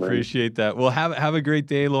hugely gentlemen. Appreciate that. Well, have a great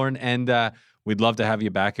day, Lorne, and we'd love to have you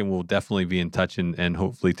back, and we'll definitely be in touch and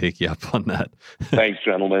hopefully take you up on that. Thanks,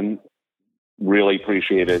 gentlemen. Really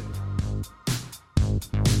appreciate it.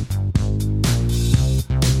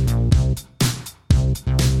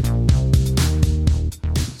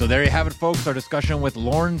 So there you have it, folks. Our discussion with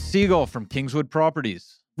Lorne Segal from Kingswood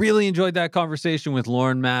Properties. Really enjoyed that conversation with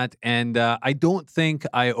Lorne, Matt. And I don't think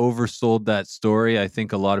I oversold that story. I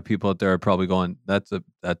think a lot of people out there are probably going, that's a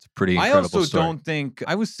pretty incredible story. I also don't think,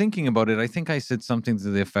 I was thinking about it. I think I said something to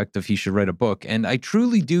the effect of he should write a book. And I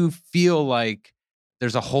truly do feel like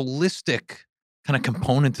there's a holistic kind of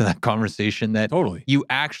component to that conversation that totally you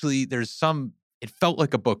actually, it felt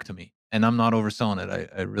like a book to me, and I'm not overselling it.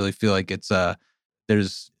 I really feel like it's,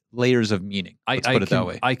 there's layers of meaning. Let's put it that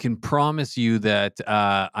way. I can promise you that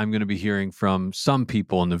I'm going to be hearing from some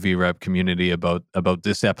people in the VREP community about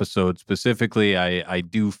this episode specifically. I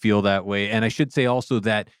do feel that way. And I should say also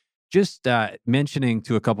that just mentioning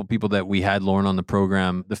to a couple people that we had Lorne on the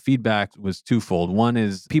program, the feedback was twofold. One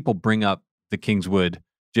is people bring up the Kingswood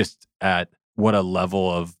just at what a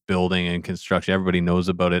level of building and construction. Everybody knows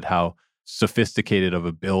about it, how sophisticated of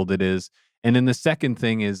a build it is. And then the second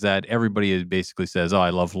thing is that everybody basically says, oh, I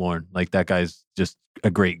love Lorne. Like, that guy's just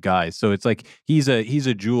a great guy. So it's like he's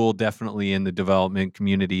a jewel definitely in the development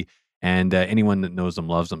community. And anyone that knows him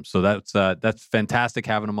loves him. So that's fantastic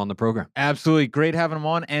having him on the program. Absolutely. Great having him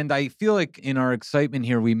on. And I feel like in our excitement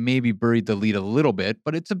here, we maybe buried the lead a little bit,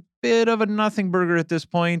 but it's a bit of a nothing burger at this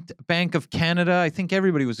point. Bank of Canada, I think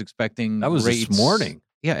everybody was expecting that was rates. This morning.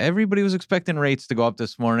 Yeah, everybody was expecting rates to go up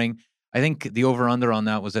this morning. I think the over-under on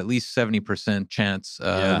that was at least 70% chance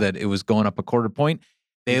that it was going up a quarter point.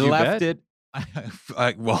 They left it.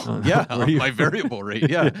 My variable rate.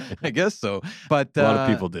 Yeah, I guess so. But a lot of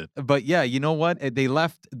people did. But yeah, you know what? They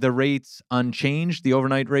left the rates unchanged, the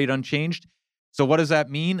overnight rate unchanged. So what does that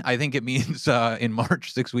mean? I think it means in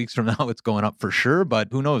March, 6 weeks from now, it's going up for sure. But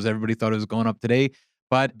who knows? Everybody thought it was going up today.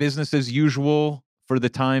 But business as usual for the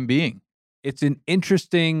time being. It's an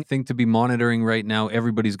interesting thing to be monitoring right now.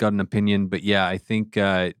 Everybody's got an opinion. But yeah, I think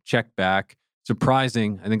check back.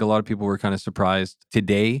 Surprising. I think a lot of people were kind of surprised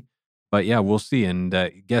today. But yeah, we'll see. And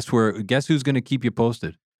guess who's going to keep you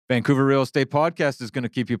posted? Vancouver Real Estate Podcast is going to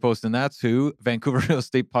keep you posted. And that's who.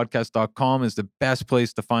 VancouverRealEstatePodcast.com is the best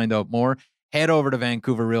place to find out more. Head over to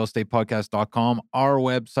VancouverRealEstatePodcast.com, our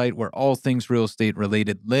website where all things real estate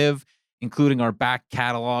related live, including our back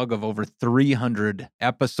catalog of over 300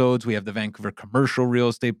 episodes. We have the Vancouver Commercial Real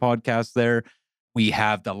Estate Podcast there. We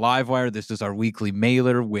have the Livewire. This is our weekly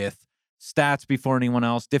mailer with stats before anyone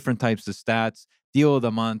else, different types of stats. Deal of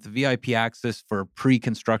the month, VIP access for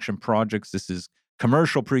pre-construction projects. This is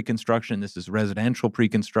commercial pre-construction. This is residential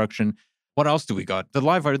pre-construction. What else do we got? The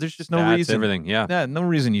Livewire, there's just no reason. Everything, yeah. No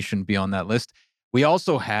reason you shouldn't be on that list. We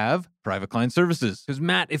also have private client services. Because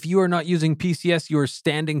Matt, if you are not using PCS, you are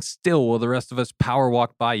standing still while the rest of us power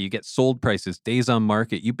walk by. You get sold prices, days on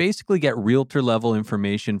market. You basically get realtor level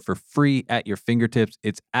information for free at your fingertips.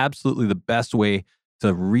 It's absolutely the best way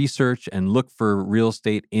to research and look for real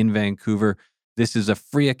estate in Vancouver. This is a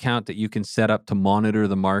free account that you can set up to monitor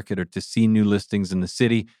the market or to see new listings in the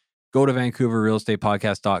city. go to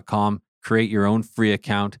VancouverRealEstatePodcast.com, create your own free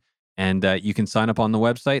account, and you can sign up on the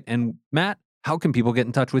website. And Matt, how can people get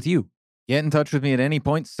in touch with you? Get in touch with me at any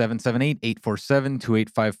point,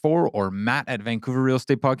 778-847-2854 or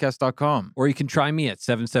matt@VancouverRealEstatePodcast.com. Or you can try me at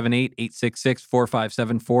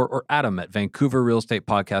 778-866-4574 or Adam at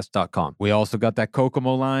VancouverRealEstatePodcast.com. We also got that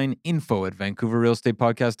Kokomo line,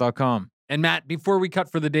 info@VancouverRealEstatePodcast.com. And Matt, before we cut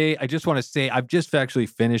for the day, I just want to say I've just actually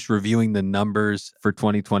finished reviewing the numbers for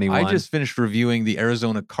 2021. I just finished reviewing the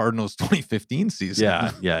Arizona Cardinals 2015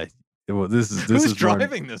 season. Yeah. Well, this Who's is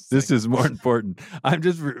driving this thing? This is more important. I've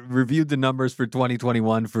just reviewed the numbers for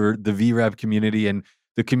 2021 for the VREP community, and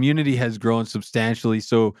the community has grown substantially.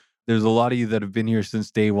 So there's a lot of you that have been here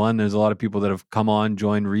since day one. There's a lot of people that have come on,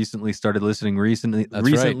 joined recently, started listening recently,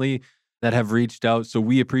 right. that have reached out. So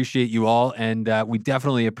we appreciate you all, and we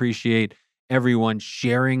definitely appreciate everyone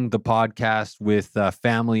sharing the podcast with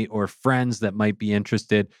family or friends that might be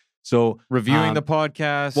interested. So reviewing the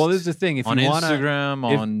podcast. Well, this is the thing. If on you wanna, Instagram,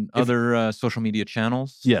 on other social media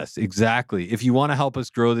channels. Yes, exactly. If you want to help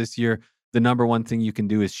us grow this year, the number one thing you can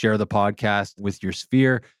do is share the podcast with your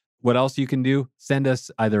sphere. What else you can do? Send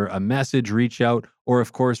us either a message, reach out, or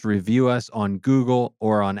of course, review us on Google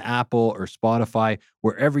or on Apple or Spotify,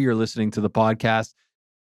 wherever you're listening to the podcast.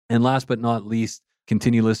 And last but not least,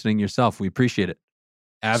 continue listening yourself. We appreciate it.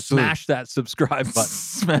 Absolutely. Smash that subscribe button.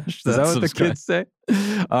 Smash that. Is that what subscribe. the kids say?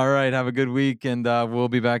 All right. Have a good week, and we'll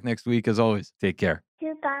be back next week as always. Take care.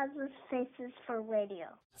 2000 Faces for Radio.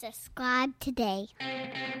 Subscribe today.